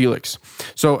governor Felix.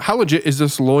 So how legit is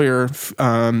this lawyer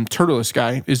Tertullus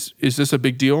guy? Is this a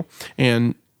big deal?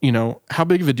 And how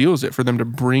big of a deal is it for them to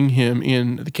bring him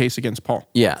in the case against Paul?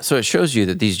 Yeah, so it shows you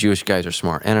that these Jewish guys are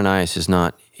smart. Ananias is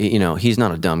not, he's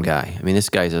not a dumb guy. I mean, this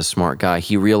guy's a smart guy.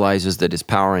 He realizes that his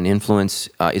power and influence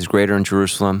is greater in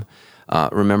Jerusalem.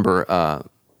 Remember,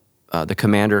 the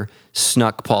commander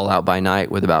snuck Paul out by night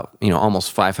with about,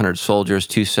 almost 500 soldiers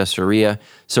to Caesarea.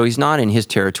 So he's not in his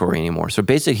territory anymore. So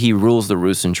basically he rules the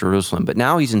roost in Jerusalem, but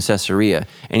now he's in Caesarea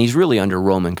and he's really under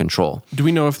Roman control. Do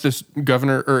we know if this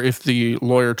governor or if the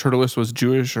lawyer Tertullus was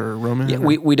Jewish or Roman? Yeah,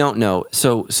 we don't know.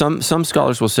 So some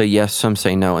scholars will say yes, some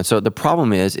say no. And so the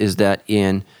problem is that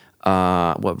in,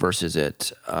 what verse is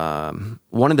it?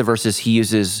 One of the verses he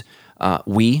uses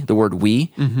the word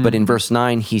we, but in verse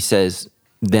 9 he says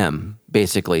them,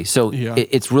 basically. So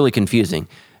it's really confusing.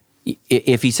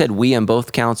 If he said we on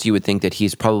both counts, you would think that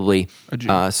he's probably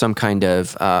some kind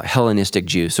of Hellenistic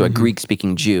Jew, so a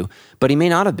Greek-speaking Jew. But he may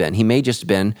not have been. He may just have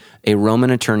been a Roman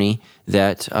attorney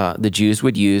that the Jews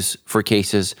would use for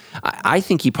cases. I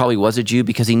think he probably was a Jew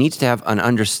because he needs to have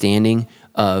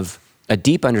a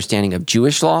deep understanding of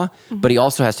Jewish law, but he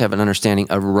also has to have an understanding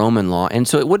of Roman law. And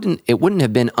so it wouldn't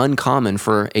have been uncommon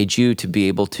for a Jew to be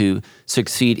able to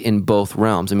succeed in both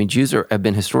realms. I mean, Jews have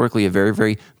been historically a very,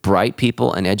 very bright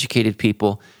people, an educated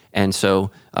people, and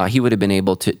so he would have been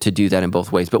able to do that in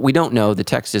both ways. But we don't know. The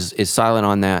text is silent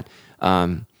on that.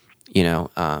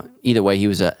 Either way, he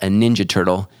was a ninja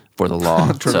turtle for the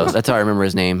law. So that's how I remember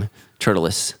his name,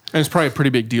 Tertullus. And it's probably a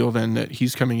pretty big deal then that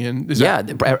he's coming in.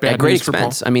 At great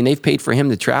expense. I mean, they've paid for him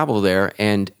to travel there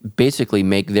and basically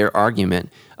make their argument,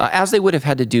 as they would have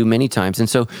had to do many times. And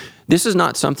so this is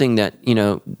not something that,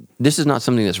 this is not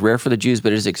something that's rare for the Jews,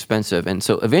 but it is expensive. And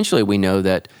so eventually we know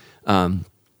that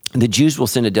the Jews will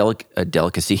send a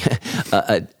delicacy,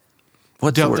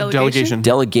 what's the word? Delegation.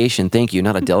 Delegation, thank you.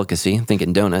 Not a delicacy. I'm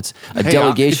thinking donuts.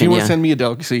 Delegation. If you want to send me a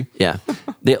delicacy. Yeah.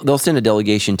 They'll send a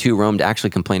delegation to Rome to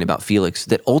actually complain about Felix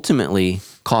that ultimately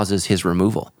causes his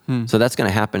removal. So that's going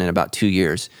to happen in about 2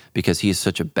 years because he is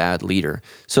such a bad leader.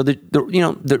 So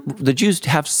the Jews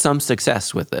have some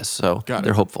success with this. So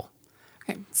they're hopeful.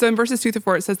 Okay. So in verses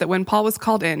 2-4, it says that when Paul was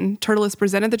called in, Tertullus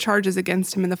presented the charges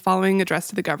against him in the following address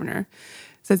to the governor.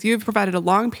 It says, "You have provided a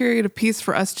long period of peace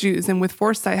for us Jews, and with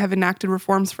foresight have enacted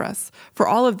reforms for us. For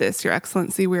all of this, Your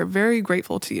Excellency, we are very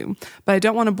grateful to you. But I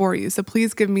don't want to bore you, so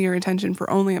please give me your attention for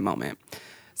only a moment."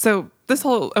 So this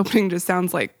whole opening just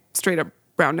sounds like straight up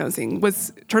brown-nosing.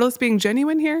 Was Tertullus being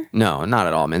genuine here? No, not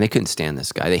at all, man. They couldn't stand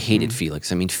this guy. They hated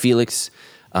Felix. I mean, Felix,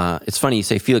 it's funny you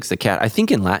say Felix the cat. I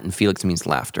think in Latin, Felix means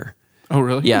laughter. Oh,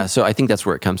 really? Yeah, so I think that's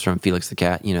where it comes from, Felix the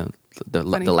cat, the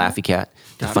laughy cat,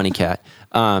 the funny cat.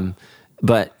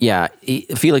 But yeah,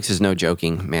 Felix is no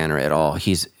joking manner at all.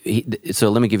 So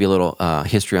let me give you a little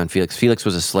history on Felix. Felix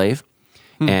was a slave,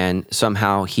 and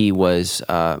somehow he was,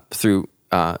 through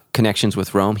connections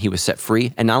with Rome, he was set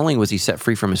free. And not only was he set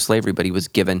free from his slavery, but he was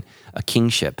given a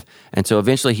kingship. And so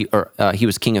eventually he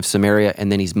was king of Samaria,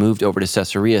 and then he's moved over to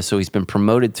Caesarea. So he's been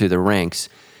promoted through the ranks.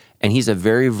 And he's a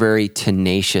very, very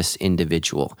tenacious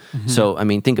individual. So, I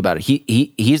mean, think about it.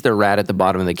 He's the rat at the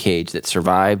bottom of the cage that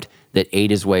survived, that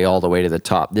ate his way all the way to the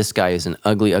top. This guy is an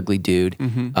ugly, ugly dude.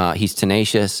 He's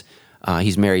tenacious.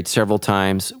 He's married several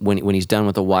times. When he's done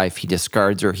with a wife, he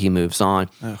discards her. He moves on.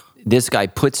 Ugh. This guy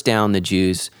puts down the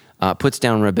Jews, puts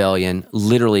down rebellion,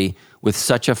 literally with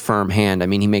such a firm hand. I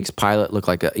mean, he makes Pilate look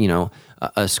like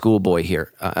a schoolboy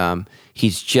here.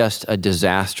 He's just a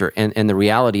disaster. And the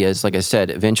reality is, like I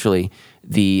said, eventually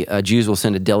the Jews will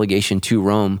send a delegation to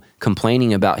Rome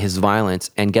complaining about his violence.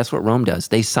 And guess what Rome does?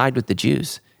 They side with the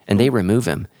Jews and they remove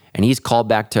him. And he's called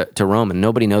back to Rome, and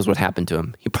nobody knows what happened to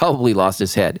him. He probably lost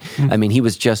his head. I mean, he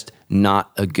was just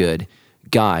not a good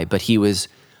guy, but he was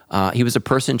a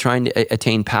person trying to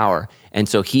attain power. And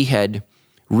so he had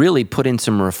really put in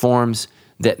some reforms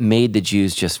that made the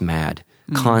Jews just mad.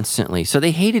 Constantly. So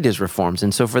they hated his reforms.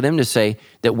 And so for them to say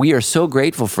that we are so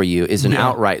grateful for you is an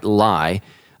outright lie.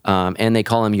 And they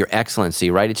call him your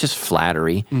excellency, right? It's just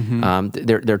flattery.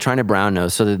 They're trying to brown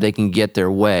nose so that they can get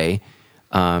their way.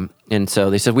 And so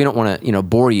they said, we don't want to,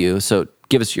 bore you. So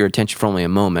give us your attention for only a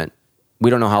moment. We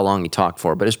don't know how long he talked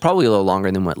for, but it's probably a little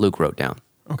longer than what Luke wrote down.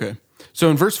 Okay. So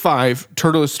in verse 5,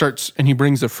 Tertullus starts, and he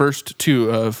brings the first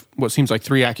two of what seems like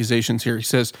three accusations here. He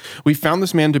says, we found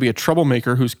this man to be a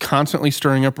troublemaker who's constantly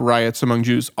stirring up riots among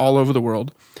Jews all over the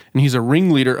world, and he's a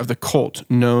ringleader of the cult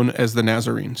known as the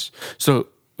Nazarenes. So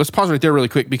let's pause right there really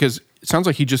quick, because it sounds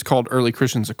like he just called early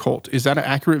Christians a cult. Is that an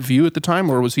accurate view at the time,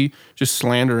 or was he just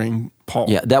slandering Paul?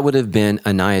 Yeah, that would have been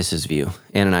Ananias's view.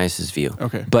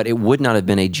 Okay. But it would not have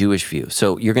been a Jewish view.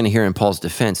 So you're going to hear in Paul's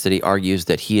defense that he argues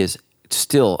that he is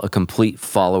still a complete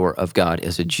follower of God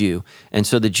as a Jew. And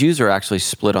so the Jews are actually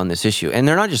split on this issue. And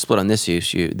they're not just split on this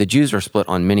issue. The Jews are split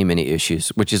on many, many issues,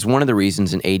 which is one of the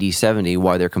reasons in AD 70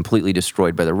 why they're completely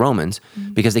destroyed by the Romans,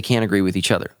 because they can't agree with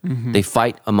each other. They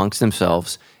fight amongst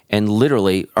themselves and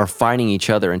literally are fighting each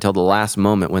other until the last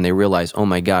moment when they realize, oh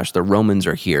my gosh, the Romans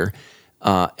are here.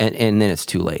 And then it's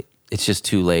too late. It's just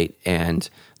too late. And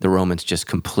the Romans just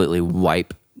completely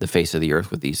wipe the face of the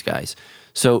earth with these guys.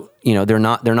 So, they're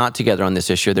not together on this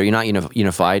issue. They're not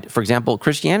unified. For example,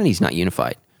 Christianity's not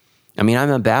unified. I mean, I'm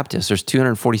a Baptist. There's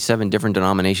 247 different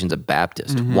denominations of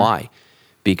Baptist. Why?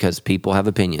 Because people have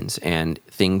opinions and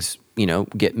things,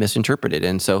 get misinterpreted.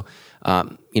 And so,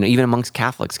 even amongst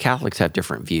Catholics have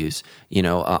different views.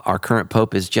 Our current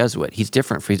Pope is Jesuit. He's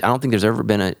different. I don't think there's ever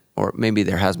been or maybe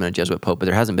there has been a Jesuit Pope, but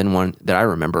there hasn't been one that I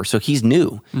remember. So he's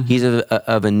new. He's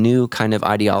of a new kind of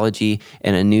ideology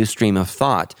and a new stream of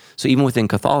thought. So even within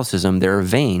Catholicism, there are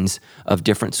veins of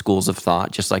different schools of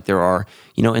thought, just like there are,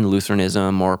 in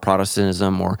Lutheranism or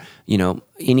Protestantism or,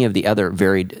 any of the other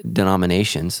varied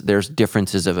denominations. There's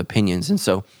differences of opinions. And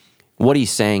so what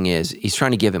he's saying is he's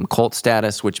trying to give him cult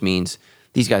status, which means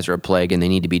these guys are a plague and they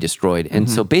need to be destroyed. And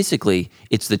so basically,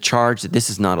 it's the charge that this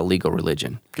is not a legal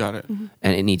religion. Got it. And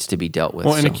it needs to be dealt with.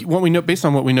 Well, and what we know, based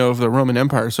on what we know of the Roman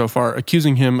Empire so far,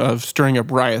 accusing him of stirring up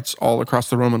riots all across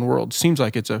the Roman world seems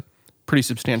like it's a pretty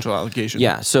substantial allegation.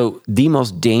 Yeah, so the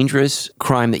most dangerous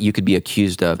crime that you could be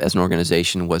accused of as an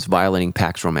organization was violating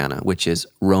Pax Romana, which is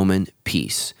Roman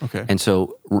peace. Okay. And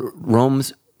so Rome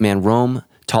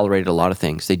tolerated a lot of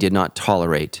things. They did not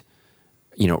tolerate,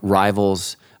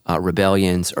 rivals,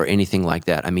 rebellions, or anything like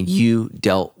that. I mean, you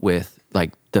dealt with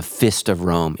like the fist of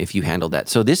Rome if you handled that.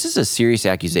 So this is a serious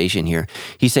accusation here.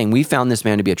 He's saying, we found this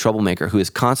man to be a troublemaker who is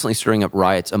constantly stirring up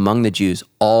riots among the Jews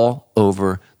all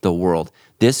over the world.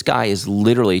 This guy is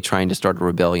literally trying to start a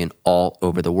rebellion all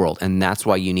over the world. And that's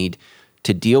why you need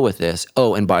to deal with this.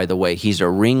 Oh, and by the way, he's a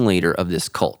ringleader of this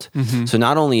cult. So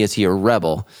not only is he a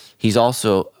rebel, he's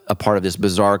also a part of this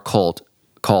bizarre cult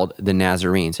called the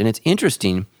Nazarenes. And it's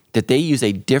interesting that they use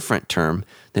a different term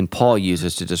than Paul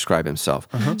uses to describe himself.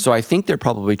 So I think they're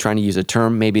probably trying to use a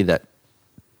term maybe that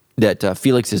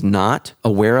Felix is not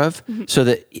aware of, so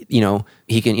that,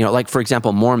 he can, like, for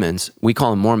example, Mormons, we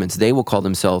call them Mormons, they will call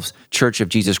themselves Church of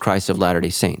Jesus Christ of Latter-day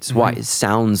Saints. Why? It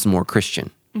sounds more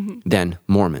Christian than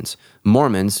Mormons.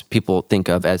 Mormons, people think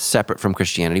of as separate from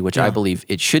Christianity, which I believe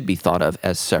it should be thought of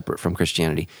as separate from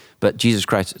Christianity. But Jesus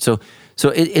Christ, so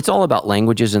it's all about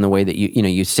languages and the way that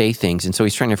you say things. And so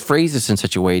he's trying to phrase this in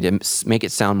such a way to make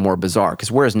it sound more bizarre.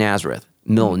 Because where is Nazareth?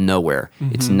 middle of nowhere.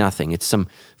 It's nothing. It's some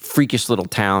freakish little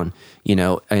town,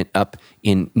 up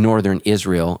in northern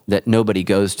Israel that nobody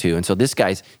goes to. And so this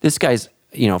guy's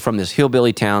from this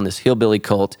hillbilly town, this hillbilly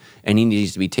cult, and he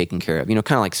needs to be taken care of. Kind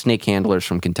of like snake handlers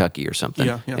from Kentucky or something.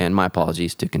 Yeah. And my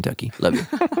apologies to Kentucky. Love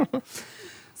you.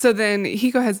 So then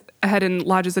he goes ahead and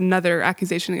lodges another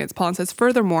accusation against Paul and says,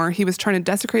 furthermore, he was trying to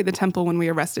desecrate the temple when we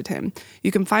arrested him.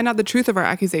 You can find out the truth of our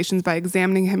accusations by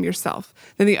examining him yourself.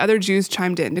 Then the other Jews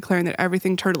chimed in, declaring that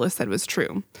everything Tertullus said was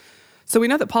true. So we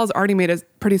know that Paul's already made a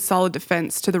pretty solid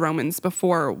defense to the Romans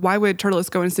before. Why would Tertullus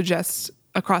go and suggest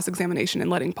a cross-examination and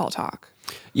letting Paul talk?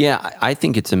 Yeah, I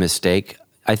think it's a mistake.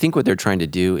 I think what they're trying to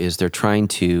do is they're trying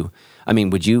to,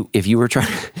 if you were trying,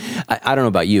 I don't know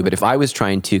about you, but if I was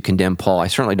trying to condemn Paul, I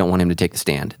certainly don't want him to take the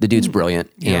stand. The dude's brilliant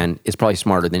and is probably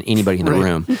smarter than anybody in the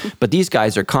room. But these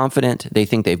guys are confident. They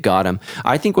think they've got him.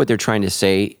 I think what they're trying to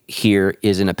say here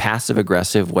is in a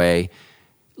passive-aggressive way,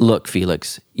 look,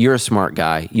 Felix, you're a smart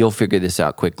guy. You'll figure this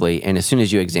out quickly. And as soon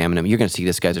as you examine him, you're going to see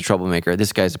this guy's a troublemaker.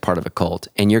 This guy's a part of a cult.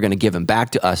 And you're going to give him back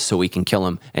to us so we can kill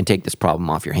him and take this problem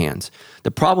off your hands.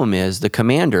 The problem is the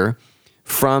commander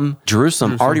from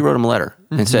Jerusalem already wrote him a letter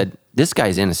and said, this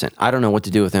guy's innocent. I don't know what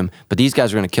to do with him, but these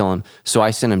guys are going to kill him. So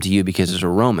I sent him to you because he's a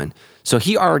Roman. So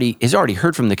he has already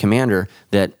heard from the commander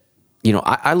that,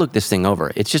 I looked this thing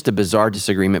over. It's just a bizarre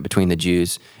disagreement between the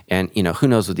Jews and, who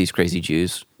knows with these crazy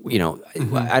Jews.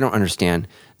 I don't understand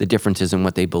the differences in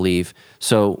what they believe.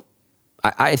 So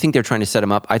I think they're trying to set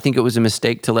him up. I think it was a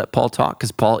mistake to let Paul talk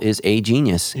because Paul is a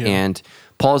genius. Yeah. And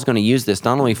Paul is going to use this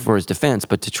not only for his defense,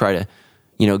 but to try to,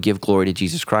 give glory to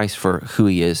Jesus Christ for who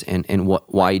he is and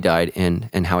why he died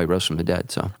and how he rose from the dead.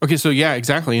 So okay, so yeah,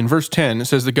 exactly. In verse 10, it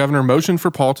says, the governor motioned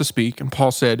for Paul to speak, and Paul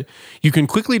said, you can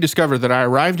quickly discover that I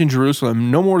arrived in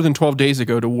Jerusalem no more than 12 days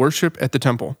ago to worship at the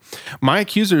temple. My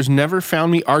accusers never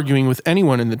found me arguing with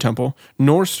anyone in the temple,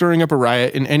 nor stirring up a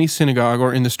riot in any synagogue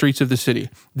or in the streets of the city.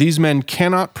 These men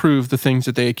cannot prove the things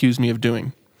that they accuse me of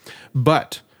doing.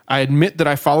 But I admit that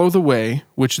I follow the way,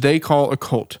 which they call a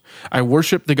cult. I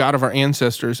worship the God of our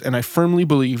ancestors, and I firmly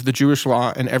believe the Jewish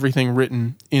law and everything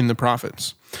written in the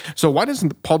prophets. So why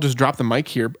doesn't Paul just drop the mic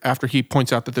here after he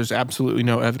points out that there's absolutely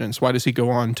no evidence? Why does he go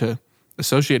on to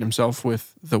associate himself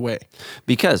with the way?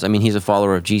 Because, he's a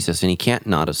follower of Jesus, and he can't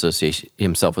not associate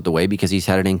himself with the way because he's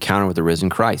had an encounter with the risen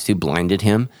Christ who blinded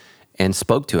him and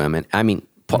spoke to him. And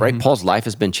Paul's life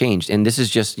has been changed. And this is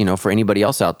just, for anybody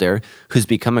else out there who's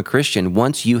become a Christian,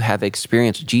 once you have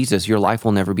experienced Jesus, your life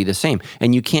will never be the same.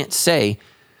 And you can't say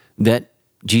that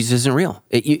Jesus isn't real.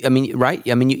 Right?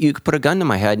 You could put a gun to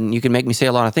my head and you can make me say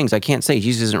a lot of things. I can't say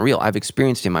Jesus isn't real. I've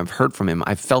experienced him. I've heard from him.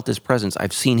 I've felt his presence.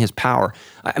 I've seen his power.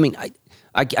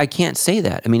 I can't say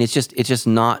that. It's just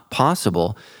not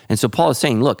possible. And so Paul is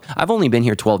saying, look, I've only been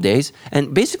here 12 days.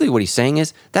 And basically what he's saying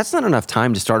is that's not enough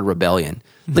time to start a rebellion.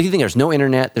 Like you think there's no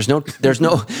internet, there's no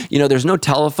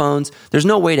telephones, there's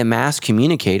no way to mass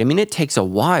communicate. It takes a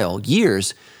while,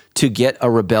 years to get a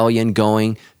rebellion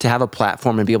going, to have a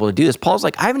platform and be able to do this. Paul's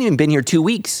like, I haven't even been here 2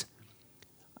 weeks,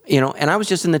 and I was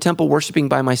just in the temple worshiping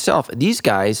by myself. These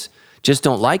guys just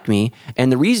don't like me. And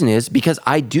the reason is because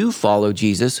I do follow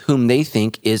Jesus, whom they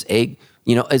think is a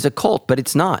cult, but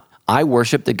it's not. I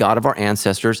worship the God of our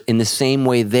ancestors in the same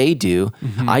way they do.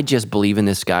 I just believe in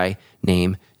this guy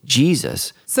named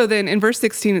Jesus. So then in verse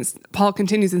 16, Paul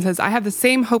continues and says, I have the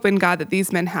same hope in God that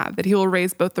these men have, that he will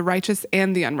raise both the righteous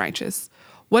and the unrighteous.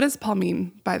 What does Paul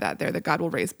mean by that there, that God will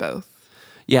raise both?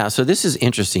 Yeah, so this is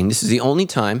interesting. This is the only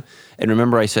time, and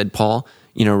remember I said Paul,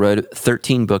 wrote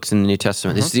 13 books in the New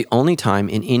Testament. This is the only time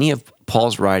in any of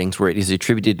Paul's writings where it is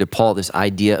attributed to Paul this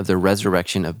idea of the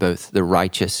resurrection of both the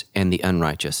righteous and the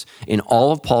unrighteous. In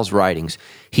all of Paul's writings,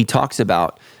 he talks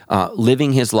about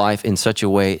living his life in such a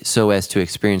way so as to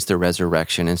experience the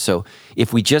resurrection. And so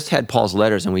if we just had Paul's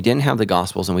letters and we didn't have the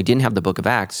Gospels and we didn't have the book of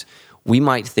Acts, we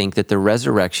might think that the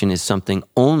resurrection is something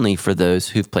only for those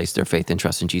who've placed their faith and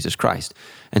trust in Jesus Christ.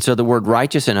 And so the word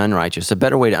righteous and unrighteous, a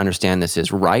better way to understand this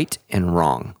is right and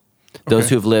wrong. Those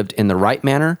who have lived in the right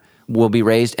manner will be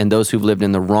raised, and those who've lived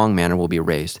in the wrong manner will be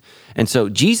raised. And so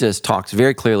Jesus talks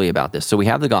very clearly about this. So we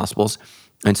have the Gospels,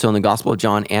 and so in the Gospel of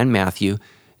John and Matthew,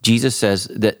 Jesus says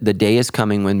that the day is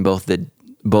coming when both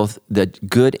the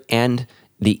good and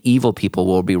the evil people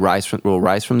will rise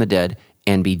from the dead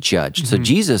and be judged. So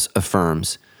Jesus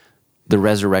affirms the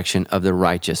resurrection of the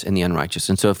righteous and the unrighteous.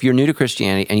 And so if you're new to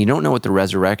Christianity and you don't know what the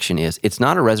resurrection is, it's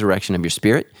not a resurrection of your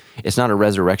spirit. It's not a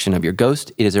resurrection of your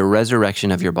ghost. It is a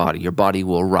resurrection of your body. Your body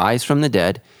will rise from the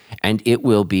dead and it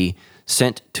will be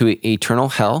sent to eternal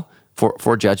hell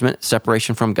for judgment,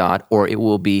 separation from God, or it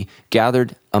will be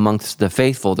gathered amongst the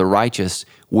faithful, the righteous,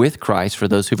 with Christ for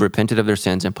those who've repented of their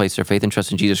sins and placed their faith and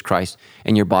trust in Jesus Christ,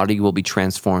 and your body will be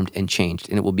transformed and changed,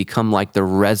 and it will become like the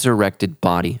resurrected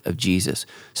body of Jesus.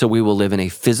 So we will live in a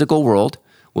physical world,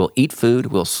 we'll eat food,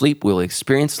 we'll sleep, we'll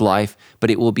experience life, but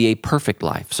it will be a perfect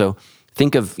life. So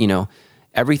think of,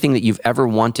 everything that you've ever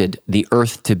wanted the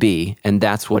earth to be, and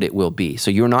that's what it will be.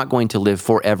 So you're not going to live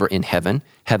forever in heaven.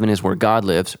 Heaven is where God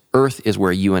lives. Earth is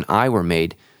where you and I were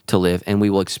made to live, and we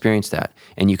will experience that.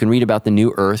 And you can read about the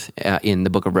new earth in the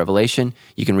book of Revelation.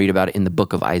 You can read about it in the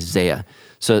book of Isaiah.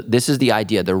 So this is the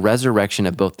idea, the resurrection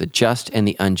of both the just and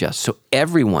the unjust. So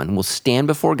everyone will stand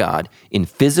before God in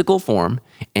physical form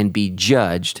and be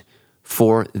judged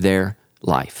for their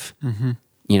life.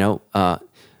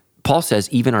 Paul says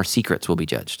even our secrets will be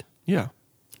judged. Yeah.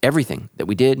 Everything that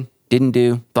we did, didn't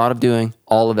do, thought of doing,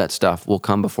 all of that stuff will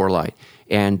come before light.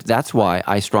 And that's why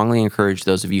I strongly encourage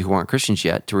those of you who aren't Christians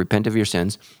yet to repent of your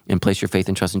sins and place your faith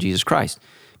and trust in Jesus Christ.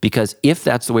 Because if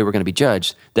that's the way we're going to be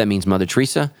judged, that means Mother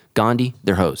Teresa, Gandhi,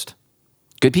 they're hosed.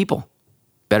 Good people,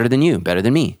 better than you, better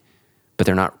than me. But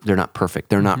they're not perfect.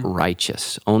 They're not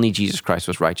righteous. Only Jesus Christ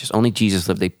was righteous. Only Jesus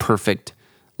lived a perfect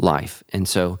life. And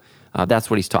so that's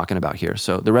what he's talking about here.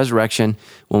 So the resurrection,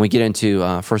 when we get into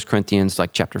 1 Corinthians,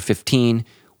 like chapter 15,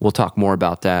 we'll talk more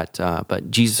about that. But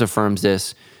Jesus affirms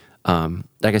this. Like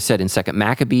I said, in 2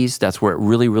 Maccabees, that's where it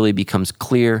really, really becomes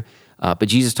clear. But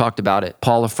Jesus talked about it.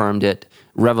 Paul affirmed it.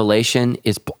 Revelation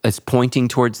is pointing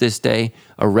towards this day,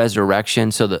 a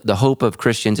resurrection. So the hope of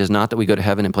Christians is not that we go to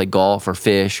heaven and play golf or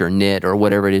fish or knit or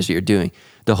whatever it is that you're doing.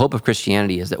 The hope of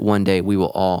Christianity is that one day we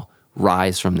will all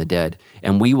rise from the dead,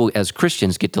 and we will, as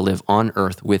Christians, get to live on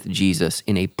earth with Jesus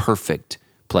in a perfect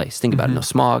place. Think about it. No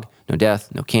smog, no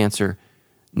death, no cancer,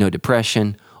 no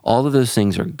depression. All of those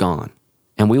things are gone,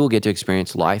 and we will get to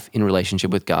experience life in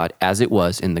relationship with God as it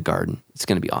was in the garden. It's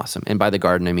going to be awesome. And by the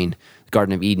garden, I mean the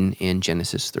Garden of Eden in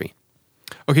Genesis 3.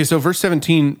 Okay, so verse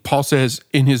 17, Paul says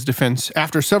in his defense,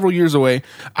 after several years away,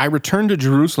 I returned to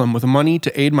Jerusalem with money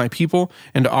to aid my people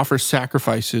and to offer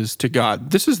sacrifices to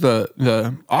God. This is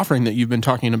the offering that you've been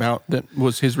talking about that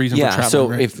was his reason for traveling, so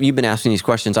right? if you've been asking these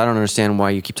questions, I don't understand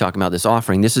why you keep talking about this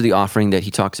offering. This is the offering that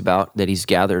he talks about, that he's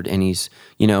gathered, and he's,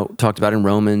 talked about in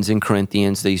Romans and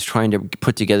Corinthians, that he's trying to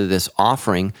put together this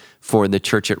offering for the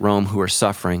church at Rome who are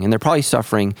suffering. And they're probably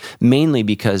suffering mainly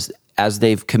because as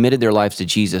they've committed their lives to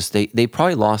Jesus, they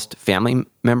probably lost family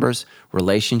members,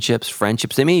 relationships,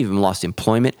 friendships. They may even lost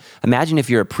employment. Imagine if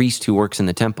you're a priest who works in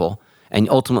the temple and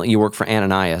ultimately you work for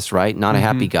Ananias, right? Not a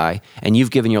happy guy, and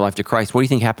you've given your life to Christ. What do you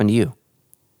think happened to you?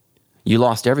 You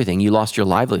lost everything. You lost your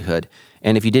livelihood.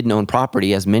 And if you didn't own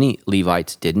property, as many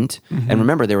Levites didn't, and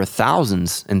remember, there were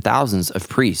thousands and thousands of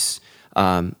priests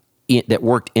that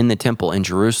worked in the temple in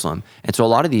Jerusalem. And so a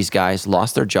lot of these guys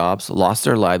lost their jobs, lost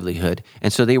their livelihood,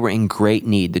 and so they were in great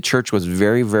need. The church was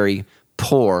very, very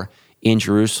poor in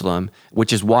Jerusalem,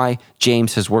 which is why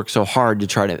James has worked so hard to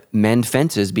try to mend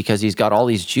fences, because he's got all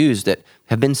these Jews that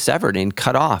have been severed and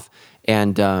cut off,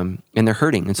 and they're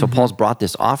hurting. And so Paul's brought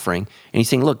this offering, and he's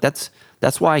saying, look, that's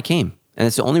why I came. And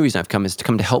it's the only reason I've come, is to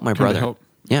come to help my brother. Help.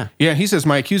 Yeah. Yeah, he says,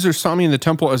 my accusers saw me in the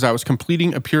temple as I was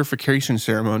completing a purification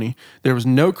ceremony. There was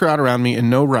no crowd around me and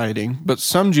no rioting, but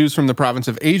some Jews from the province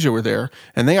of Asia were there,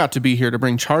 and they ought to be here to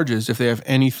bring charges if they have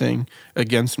anything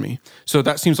against me. So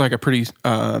that seems like a pretty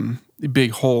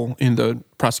big hole in the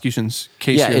prosecution's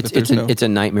case here. It's a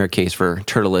nightmare case for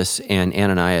Tertullus and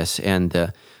Ananias and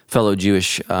the fellow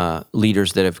Jewish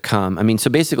leaders that have come. I mean, so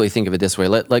basically think of it this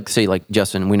way. Say,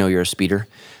 Justin, we know you're a speeder,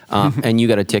 and you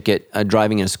got a ticket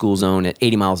driving in a school zone at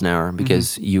 80 miles an hour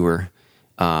because you were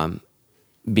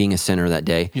being a sinner that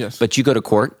day. Yes. But you go to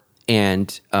court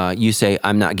and you say,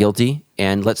 I'm not guilty,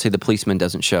 and let's say the policeman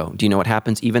doesn't show. Do you know what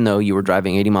happens? Even though you were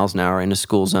driving 80 miles an hour in a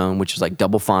school zone, which is like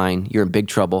double fine, you're in big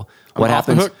trouble. What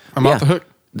happens? I'm off the hook.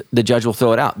 The judge will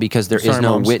throw it out because there is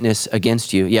no witness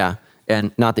against you. Yeah.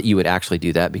 And not that you would actually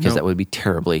do that, because that would be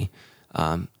terribly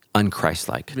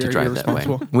unchristlike to drive that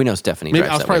way. We know Stephanie drives that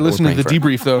way. I was probably listening to the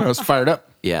debrief, though. I was fired up.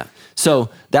 Yeah. So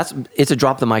it's a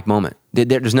drop the mic moment.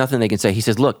 There's nothing they can say. He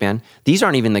says, look, man, these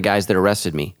aren't even the guys that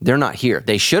arrested me. They're not here.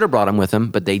 They should have brought them with them,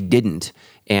 but they didn't.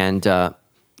 And, you're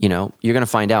going to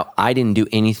find out I didn't do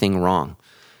anything wrong.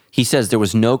 He says there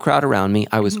was no crowd around me.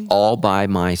 I was all by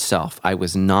myself. I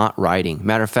was not riding.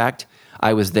 Matter of fact,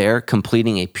 I was there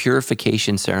completing a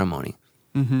purification ceremony,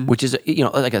 which is,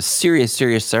 like a serious,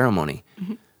 serious ceremony.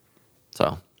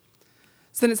 So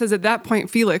then it says, at that point,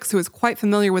 Felix, who was quite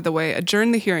familiar with the way,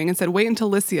 adjourned the hearing and said, wait until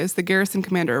Lysias, the garrison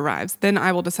commander, arrives. Then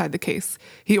I will decide the case.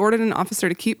 He ordered an officer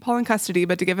to keep Paul in custody,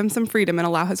 but to give him some freedom and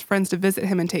allow his friends to visit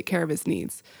him and take care of his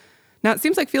needs. Now, it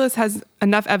seems like Felix has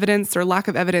enough evidence or lack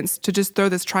of evidence to just throw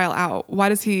this trial out. Why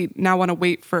does he now want to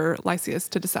wait for Lysias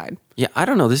to decide? Yeah, I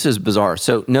don't know. This is bizarre.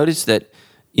 So notice that,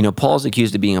 Paul's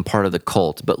accused of being a part of the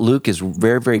cult, but Luke is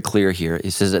very, very clear here. He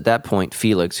says at that point,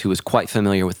 Felix, who was quite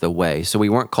familiar with the way, so we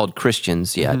weren't called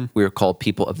Christians yet. We were called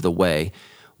people of the way.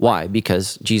 Why?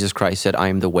 Because Jesus Christ said, I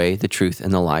am the way, the truth,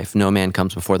 and the life. No man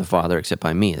comes before the Father except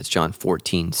by me. That's John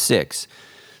 14:6.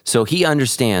 So he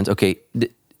understands, okay,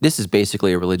 this is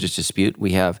basically a religious dispute.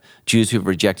 We have Jews who have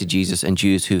rejected Jesus and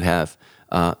Jews who have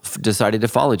decided to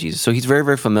follow Jesus. So he's very,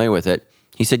 very familiar with it.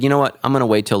 He said, you know what? I'm going to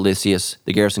wait till Lysias,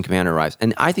 the garrison commander, arrives.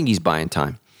 And I think he's buying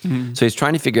time. So he's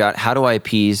trying to figure out, how do I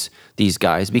appease these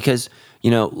guys? Because,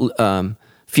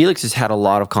 Felix has had a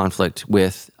lot of conflict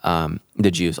with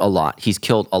the Jews, a lot. He's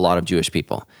killed a lot of Jewish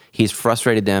people. He's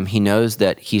frustrated them. He knows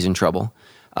that he's in trouble.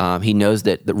 He knows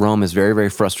that Rome is very, very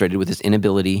frustrated with his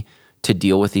inability to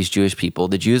deal with these Jewish people.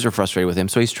 The Jews are frustrated with him,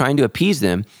 so he's trying to appease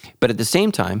them, but at the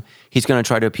same time, he's going to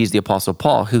try to appease the Apostle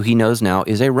Paul, who he knows now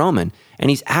is a Roman,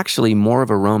 and he's actually more of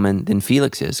a Roman than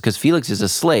Felix is, because Felix is a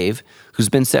slave who's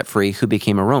been set free, who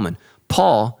became a Roman.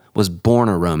 Paul was born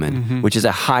a Roman, which is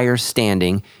a higher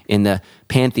standing in the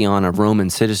pantheon of Roman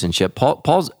citizenship.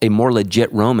 Paul's a more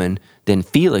legit Roman than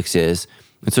Felix is,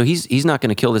 and so he's not going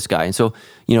to kill this guy. And so,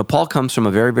 Paul comes from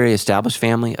a very, very established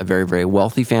family, a very, very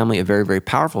wealthy family, a very, very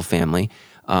powerful family,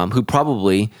 who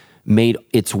probably made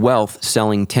its wealth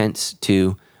selling tents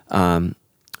to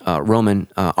Roman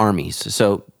armies.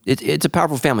 So it's a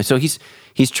powerful family. So he's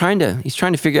trying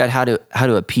to figure out how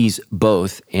to appease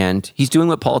both, and he's doing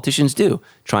what politicians do,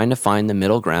 trying to find the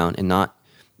middle ground and not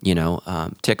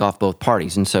tick off both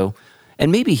parties.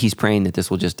 And maybe he's praying that this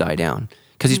will just die down,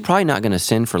 because he's probably not going to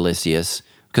send for Lysias.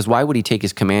 Because why would he take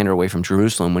his commander away from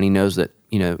Jerusalem when he knows that,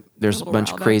 there's a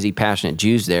bunch of crazy, passionate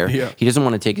Jews there? Yeah. He doesn't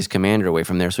want to take his commander away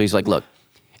from there. So he's like, look,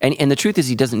 and the truth is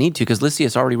he doesn't need to, because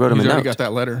Lysias already wrote him a note. He's already got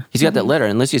that letter. He's got that letter.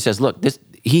 And Lysias says, look,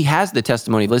 he has the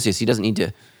testimony of Lysias. He doesn't need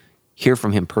to hear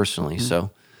from him personally.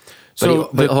 But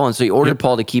hold on. So he ordered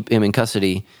Paul to keep him in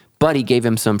custody, but he gave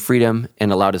him some freedom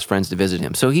and allowed his friends to visit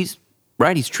him. So he's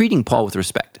treating Paul with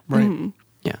respect. Right. Mm-hmm.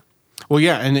 Well,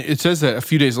 yeah, and it says that a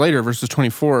few days later, verses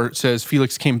 24, it says,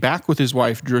 Felix came back with his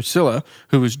wife Drusilla,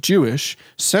 who was Jewish,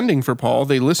 sending for Paul.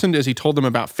 They listened as he told them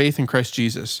about faith in Christ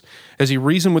Jesus. As he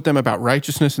reasoned with them about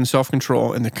righteousness and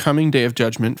self-control and the coming day of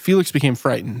judgment, Felix became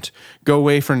frightened. Go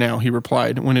away for now, he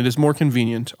replied. When it is more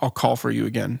convenient, I'll call for you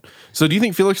again. So do you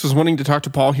think Felix was wanting to talk to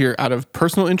Paul here out of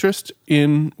personal interest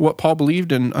in what Paul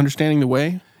believed and understanding the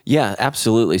way? Yeah,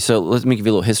 absolutely. So let me give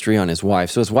you a little history on his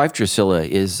wife. So his wife Drusilla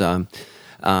is...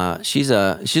 she's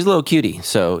a little cutie.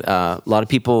 So a lot of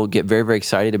people get very, very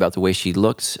excited about the way she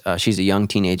looks. She's a young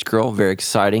teenage girl, very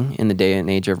exciting in the day and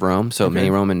age of Rome. So many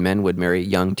Roman men would marry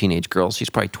young teenage girls. She's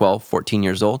probably 12, 14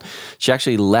 years old. She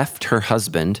actually left her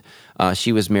husband.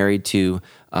 She was married to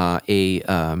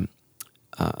a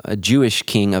Jewish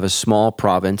king of a small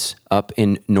province up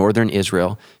in northern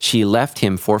Israel. She left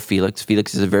him for Felix.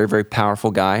 Felix is a very, very powerful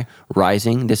guy,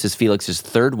 rising. This is Felix's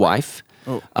third wife.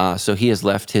 So he has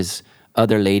left his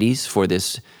other ladies for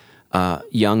this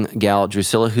young gal,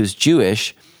 Drusilla, who's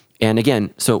Jewish. And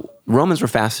again, so Romans were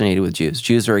fascinated with Jews.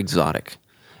 Jews are exotic.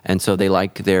 And so they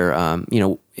like their,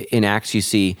 in Acts you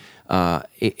see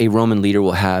a Roman leader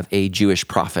will have a Jewish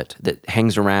prophet that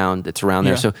hangs around, that's around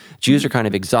there. So Jews are kind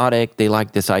of exotic. They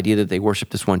like this idea that they worship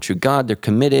this one true God. They're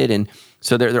committed. And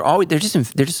so they're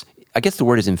just I guess the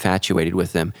word is infatuated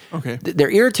with them. Okay.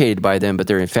 They're irritated by them, but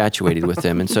they're infatuated with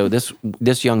them. And so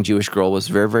this young Jewish girl was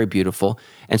very, very beautiful.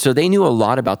 And so they knew a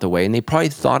lot about the way, and they probably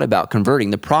thought about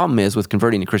converting. The problem is with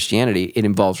converting to Christianity, it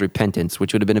involves repentance,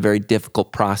 which would have been a very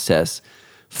difficult process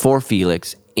for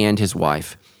Felix and his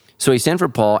wife. So he sent for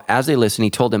Paul. As they listened, he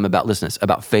told them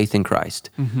about faith in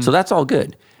Christ. So that's all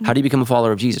good. How do you become a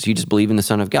follower of Jesus? You just believe in the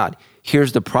Son of God.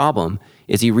 Here's the problem,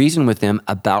 is he reasoned with them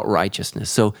about righteousness.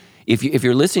 So if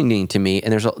you're listening to me,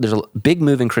 and there's a big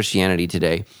move in Christianity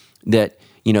today that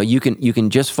you can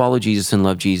just follow Jesus and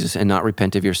love Jesus and not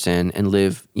repent of your sin and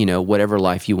live whatever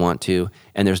life you want to,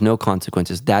 and there's no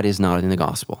consequences. That is not in the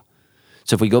gospel.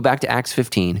 So if we go back to Acts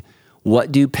 15,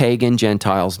 what do pagan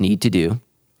Gentiles need to do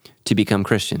to become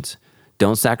Christians?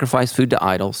 Don't sacrifice food to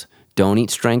idols. Don't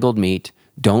eat strangled meat.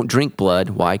 Don't drink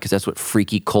blood. Why? Because that's what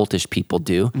freaky cultish people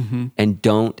do. And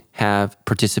don't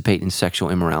participate in sexual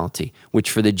immorality,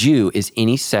 which for the Jew is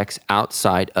any sex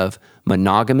outside of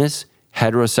monogamous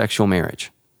heterosexual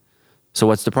marriage. So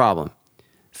what's the problem?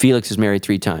 Felix is married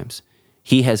 3 times.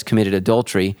 He has committed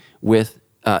adultery with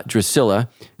Drusilla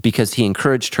because he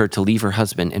encouraged her to leave her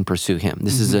husband and pursue him.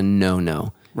 This is a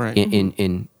no-no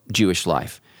in Jewish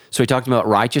life. So he talked about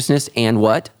righteousness and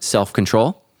what?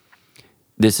 Self-control.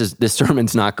 this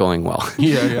sermon's not going well.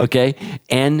 Yeah. Okay?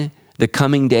 And the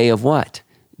coming day of what?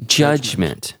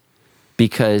 Judgment.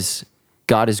 Because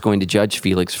God is going to judge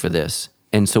Felix for this.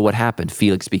 And so what happened?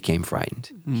 Felix became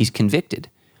frightened. He's convicted,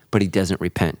 but he doesn't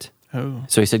repent. Oh.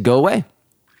 So he said, go away.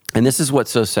 And this is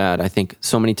what's so sad, I think,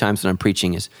 so many times when I'm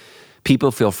preaching is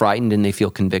people feel frightened and they feel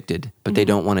convicted, but they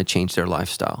don't want to change their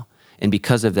lifestyle. And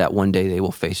because of that, one day they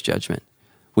will face judgment.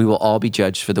 We will all be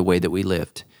judged for the way that we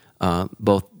lived,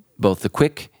 both the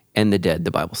quick and the dead,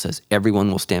 the Bible says.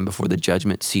 Everyone will stand before the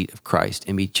judgment seat of Christ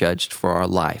and be judged for our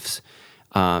lives.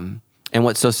 And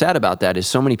what's so sad about that is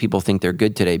so many people think they're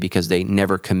good today because they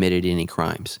never committed any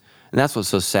crimes. And that's what's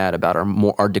so sad about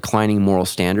our declining moral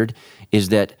standard is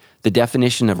that the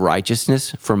definition of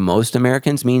righteousness for most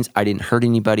Americans means I didn't hurt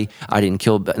anybody, I didn't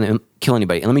kill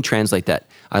anybody. And let me translate that.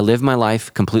 I lived my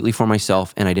life completely for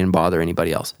myself and I didn't bother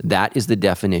anybody else. That is the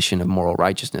definition of moral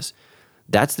righteousness.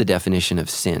 That's the definition of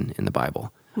sin in the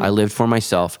Bible. I lived for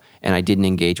myself and I didn't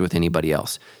engage with anybody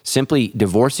else. Simply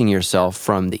divorcing yourself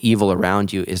from the evil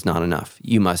around you is not enough.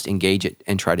 You must engage it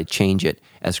and try to change it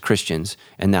as Christians,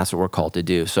 and that's what we're called to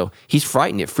do. So he's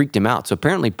frightened. It freaked him out. So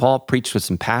apparently Paul preached with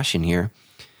some passion here.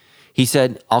 He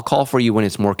said, I'll call for you when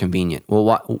it's more convenient.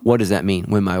 Well, what does that mean?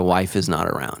 When my wife is not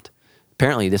around.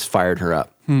 Apparently this fired her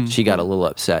up. She got a little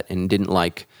upset and didn't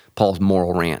like Paul's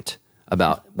moral rant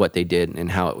about what they did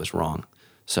and how it was wrong.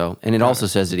 So, and it also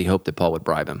says that he hoped that Paul would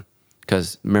bribe him.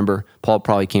 Because remember, Paul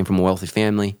probably came from a wealthy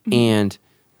family and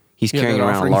he's carrying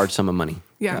around a large sum of money.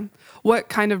 Yeah. What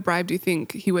kind of bribe do you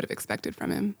think he would have expected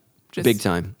from him? Big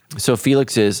time. So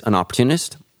Felix is an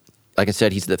opportunist. Like I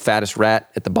said, he's the fattest rat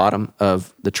at the bottom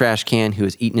of the trash can who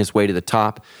has eaten his way to the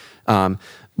top.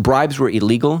 Bribes were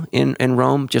illegal in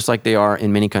Rome, just like they are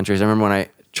in many countries. I remember when I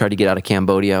tried to get out of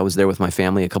Cambodia, I was there with my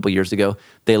family a couple years ago.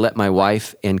 They let my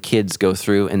wife and kids go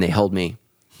through and they held me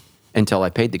until I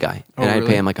paid the guy. And I had to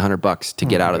pay him like $100 to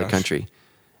get out of the country.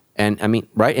 And I mean,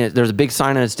 right? And there's a big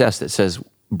sign on his desk that says,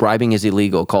 bribing is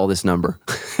illegal, call this number.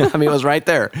 I mean, it was right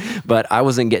there. But I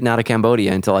wasn't getting out of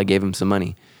Cambodia until I gave him some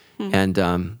money.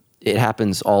 And it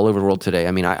happens all over the world today.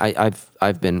 I mean,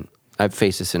 I've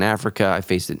faced this in Africa. I've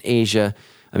faced it in Asia.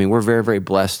 I mean, we're very, very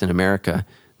blessed in America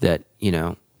that,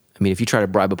 I mean, if you try to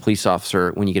bribe a police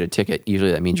officer when you get a ticket,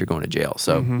 usually that means you're going to jail.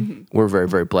 So we're very,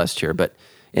 very blessed here. But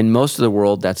in most of the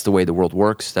world, that's the way the world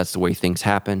works. That's the way things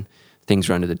happen. Things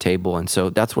run to the table. And so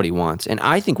that's what he wants. And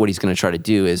I think what he's going to try to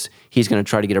do is he's going to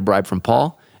try to get a bribe from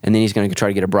Paul, and then he's going to try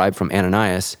to get a bribe from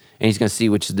Ananias, and he's going to see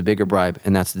which is the bigger bribe,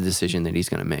 and that's the decision that he's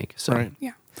going to make. So, right.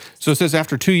 Yeah. So it says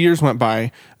after 2 years went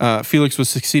by, Felix was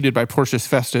succeeded by Porcius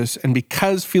Festus, and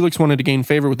because Felix wanted to gain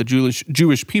favor with the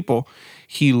Jewish people,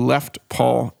 he left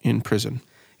Paul in prison.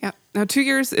 Yeah. Now, 2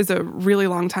 years is a really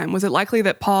long time. Was it likely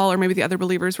that Paul or maybe the other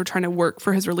believers were trying to work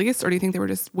for his release, or do you think they were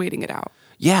just waiting it out?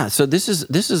 Yeah. So this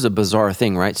is a bizarre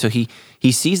thing, right? So he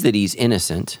sees that he's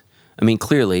innocent. I mean,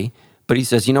 clearly, but he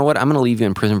says, you know what? I'm going to leave you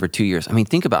in prison for 2 years. I mean,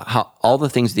 think about how all the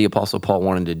things the Apostle Paul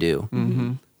wanted to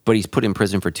do. But he's put in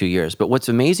prison for 2 years. But what's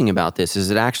amazing about this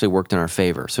is it actually worked in our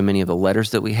favor. So many of the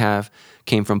letters that we have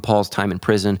came from Paul's time in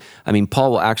prison. I mean, Paul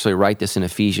will actually write this in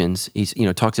Ephesians. He's,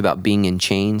 talks about being in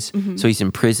chains. So he's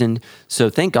imprisoned. So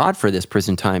thank God for this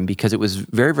prison time because it was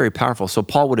very, very powerful. So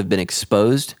Paul would have been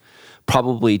exposed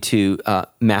probably to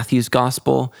Matthew's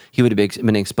gospel. He would have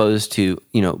been exposed to,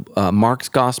 Mark's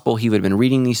gospel. He would have been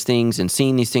reading these things and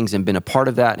seeing these things and been a part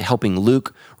of that, helping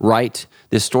Luke write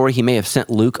this story. He may have sent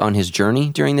Luke on his journey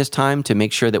during this time to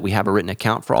make sure that we have a written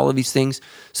account for all of these things.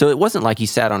 So it wasn't like he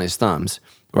sat on his thumbs,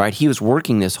 right? He was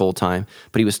working this whole time,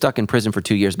 but he was stuck in prison for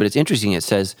 2 years. But it's interesting, it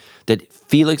says that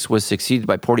Felix was succeeded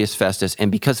by Porcius Festus,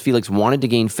 and because Felix wanted to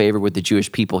gain favor with the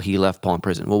Jewish people, he left Paul in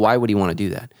prison. Well, why would he want to do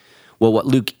that? Well, what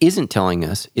Luke isn't telling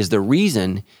us is the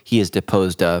reason he is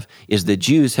deposed of is the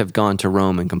Jews have gone to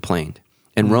Rome and complained.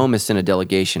 And Rome has sent a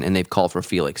delegation, and they've called for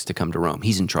Felix to come to Rome.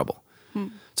 He's in trouble.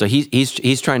 So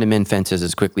he's trying to mend fences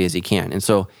as quickly as he can. And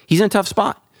so he's in a tough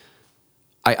spot.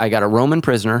 I got a Roman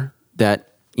prisoner that,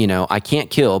 I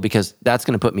can't kill because that's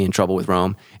going to put me in trouble with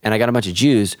Rome. And I got a bunch of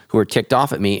Jews who are ticked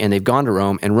off at me, and they've gone to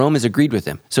Rome, and Rome has agreed with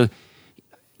him. So,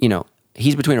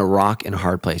 he's between a rock and a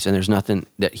hard place, and there's nothing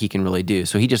that he can really do.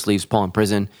 So he just leaves Paul in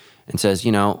prison and says,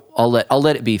 I'll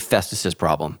let it be Festus's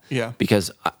problem. Yeah. Because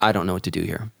I don't know what to do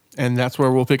here. And that's where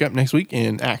we'll pick up next week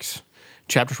in Acts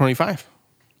chapter 25.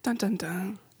 Dun, dun,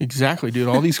 dun. Exactly, dude.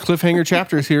 All these cliffhanger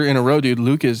chapters here in a row, dude.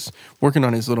 Luke is working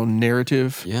on his little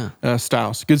narrative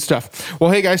styles. Good stuff.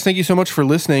 Well, hey, guys, thank you so much for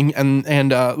listening.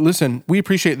 And listen, we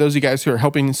appreciate those of you guys who are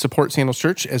helping support Sandals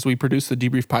Church as we produce the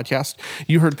Debrief podcast.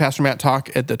 You heard Pastor Matt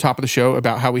talk at the top of the show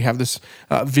about how we have this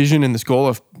vision and this goal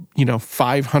of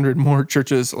 500 more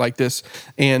churches like this.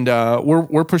 And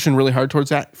we're pushing really hard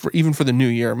towards that, even for the new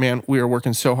year. Man, we are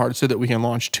working so hard so that we can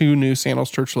launch 2 new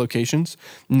Sandals Church locations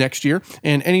next year.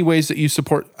 And any ways that you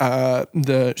support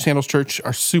the Sandals Church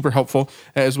are super helpful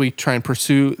as we try and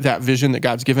pursue that vision that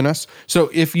God's given us. So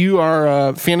if you are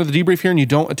a fan of the Debrief here and you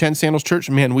don't attend Sandals Church,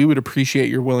 man, we would appreciate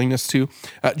your willingness to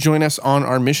join us on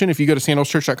our mission. If you go to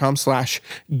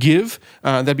sandalschurch.com/give,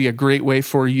 that'd be a great way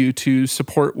for you to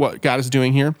support what God is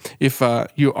doing here. If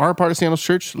you are a part of Sandals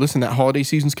Church, listen, that holiday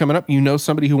season's coming up. You know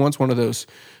somebody who wants one of those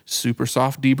super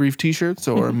soft Debrief t-shirts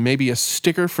or maybe a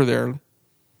sticker for their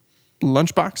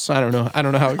lunchbox. I don't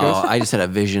know how it goes. Oh, I just had a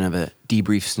vision of a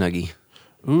Debrief Snuggie.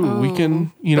 Ooh, we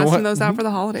can, busting those out for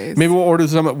the holidays. Maybe we'll order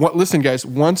some. Listen, guys,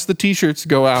 once the t-shirts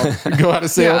go out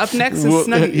of sale. Up next is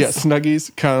Snuggies.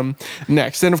 Snuggies come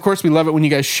next. And of course, we love it when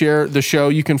you guys share the show.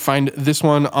 You can find this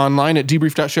one online at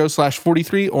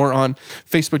debrief.show/43 or on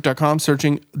facebook.com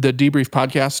searching the Debrief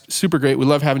podcast. Super great. We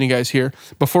love having you guys here.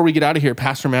 Before we get out of here,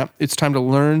 Pastor Matt, it's time to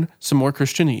learn some more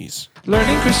Christianese.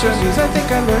 Learning Christianese, I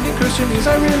think I'm learning Christianese,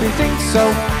 I really think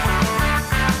so.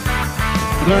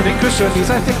 Learning Christianese,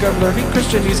 I think I'm learning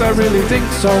Christianese, I really think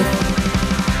so.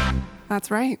 That's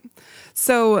right.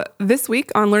 So this week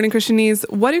on Learning Christianese,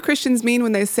 what do Christians mean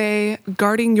when they say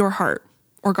guarding your heart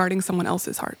or guarding someone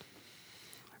else's heart?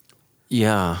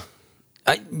 Yeah.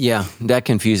 That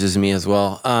confuses me as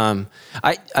well.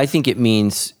 I think it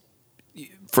means,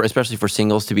 especially for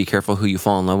singles, to be careful who you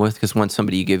fall in love with, because once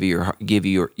somebody you give your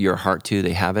heart to,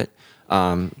 they have it.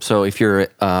 So if you're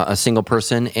a single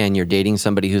person and you're dating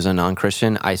somebody who's a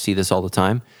non-Christian, I see this all the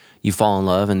time. You fall in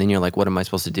love and then you're like, what am I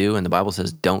supposed to do? And the Bible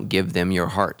says, don't give them your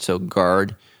heart. So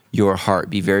guard your heart.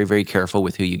 Be very, very careful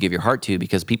with who you give your heart to,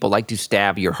 because people like to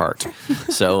stab your heart.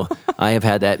 So I have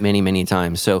had that many, many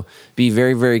times. So be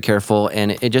very, very careful.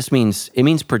 And it just means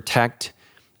protect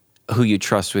who you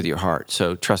trust with your heart.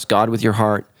 So trust God with your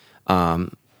heart.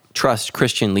 Trust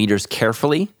Christian leaders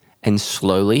carefully and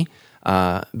slowly.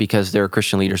 Because there are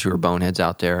Christian leaders who are boneheads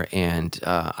out there, and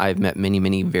I've met many,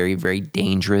 many very, very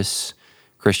dangerous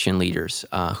Christian leaders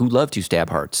who love to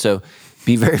stab hearts. So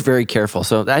be very, very careful.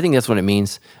 So I think that's what it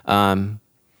means.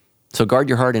 So guard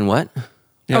your heart in what?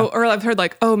 Yeah. Oh, or I've heard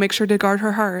make sure to guard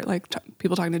her heart. Like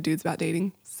people talking to dudes about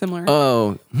dating. Similar.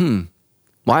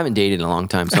 Well, I haven't dated in a long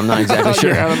time, so I'm not exactly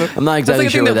sure. I'm not exactly sure what that means. That's like a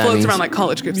thing that floats around like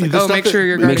college groups. Like, make sure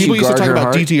you're guarding. People used to talk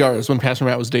about DTRs when Pastor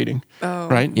Matt was dating. Oh.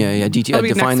 Right? Yeah. DTR,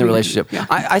 define the relationship. Yeah.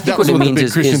 I think what it means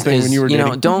is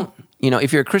don't,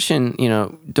 if you're a Christian,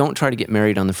 don't try to get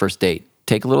married on the first date.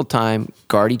 Take a little time,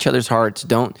 guard each other's hearts.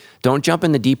 Don't jump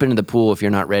in the deep end of the pool if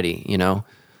you're not ready,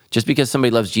 Just because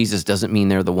somebody loves Jesus doesn't mean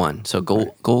they're the one. So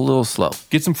go a little slow.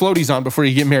 Get some floaties on before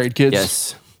you get married, kids.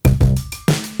 Yes.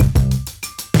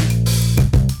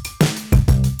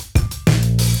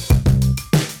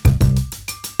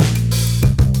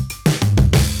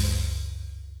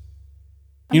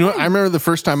 You know what? I remember the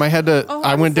first time I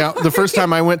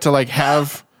went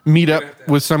to meet up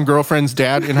with some girlfriend's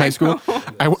dad in high school.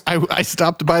 I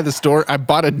stopped by the store. I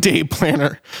bought a day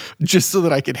planner just so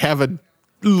that I could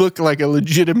look like a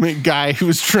legitimate guy who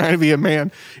was trying to be a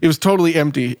man. It was totally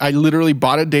empty. I literally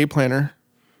bought a day planner,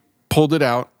 pulled it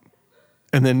out,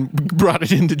 and then brought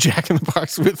it into Jack in the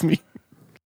Box with me.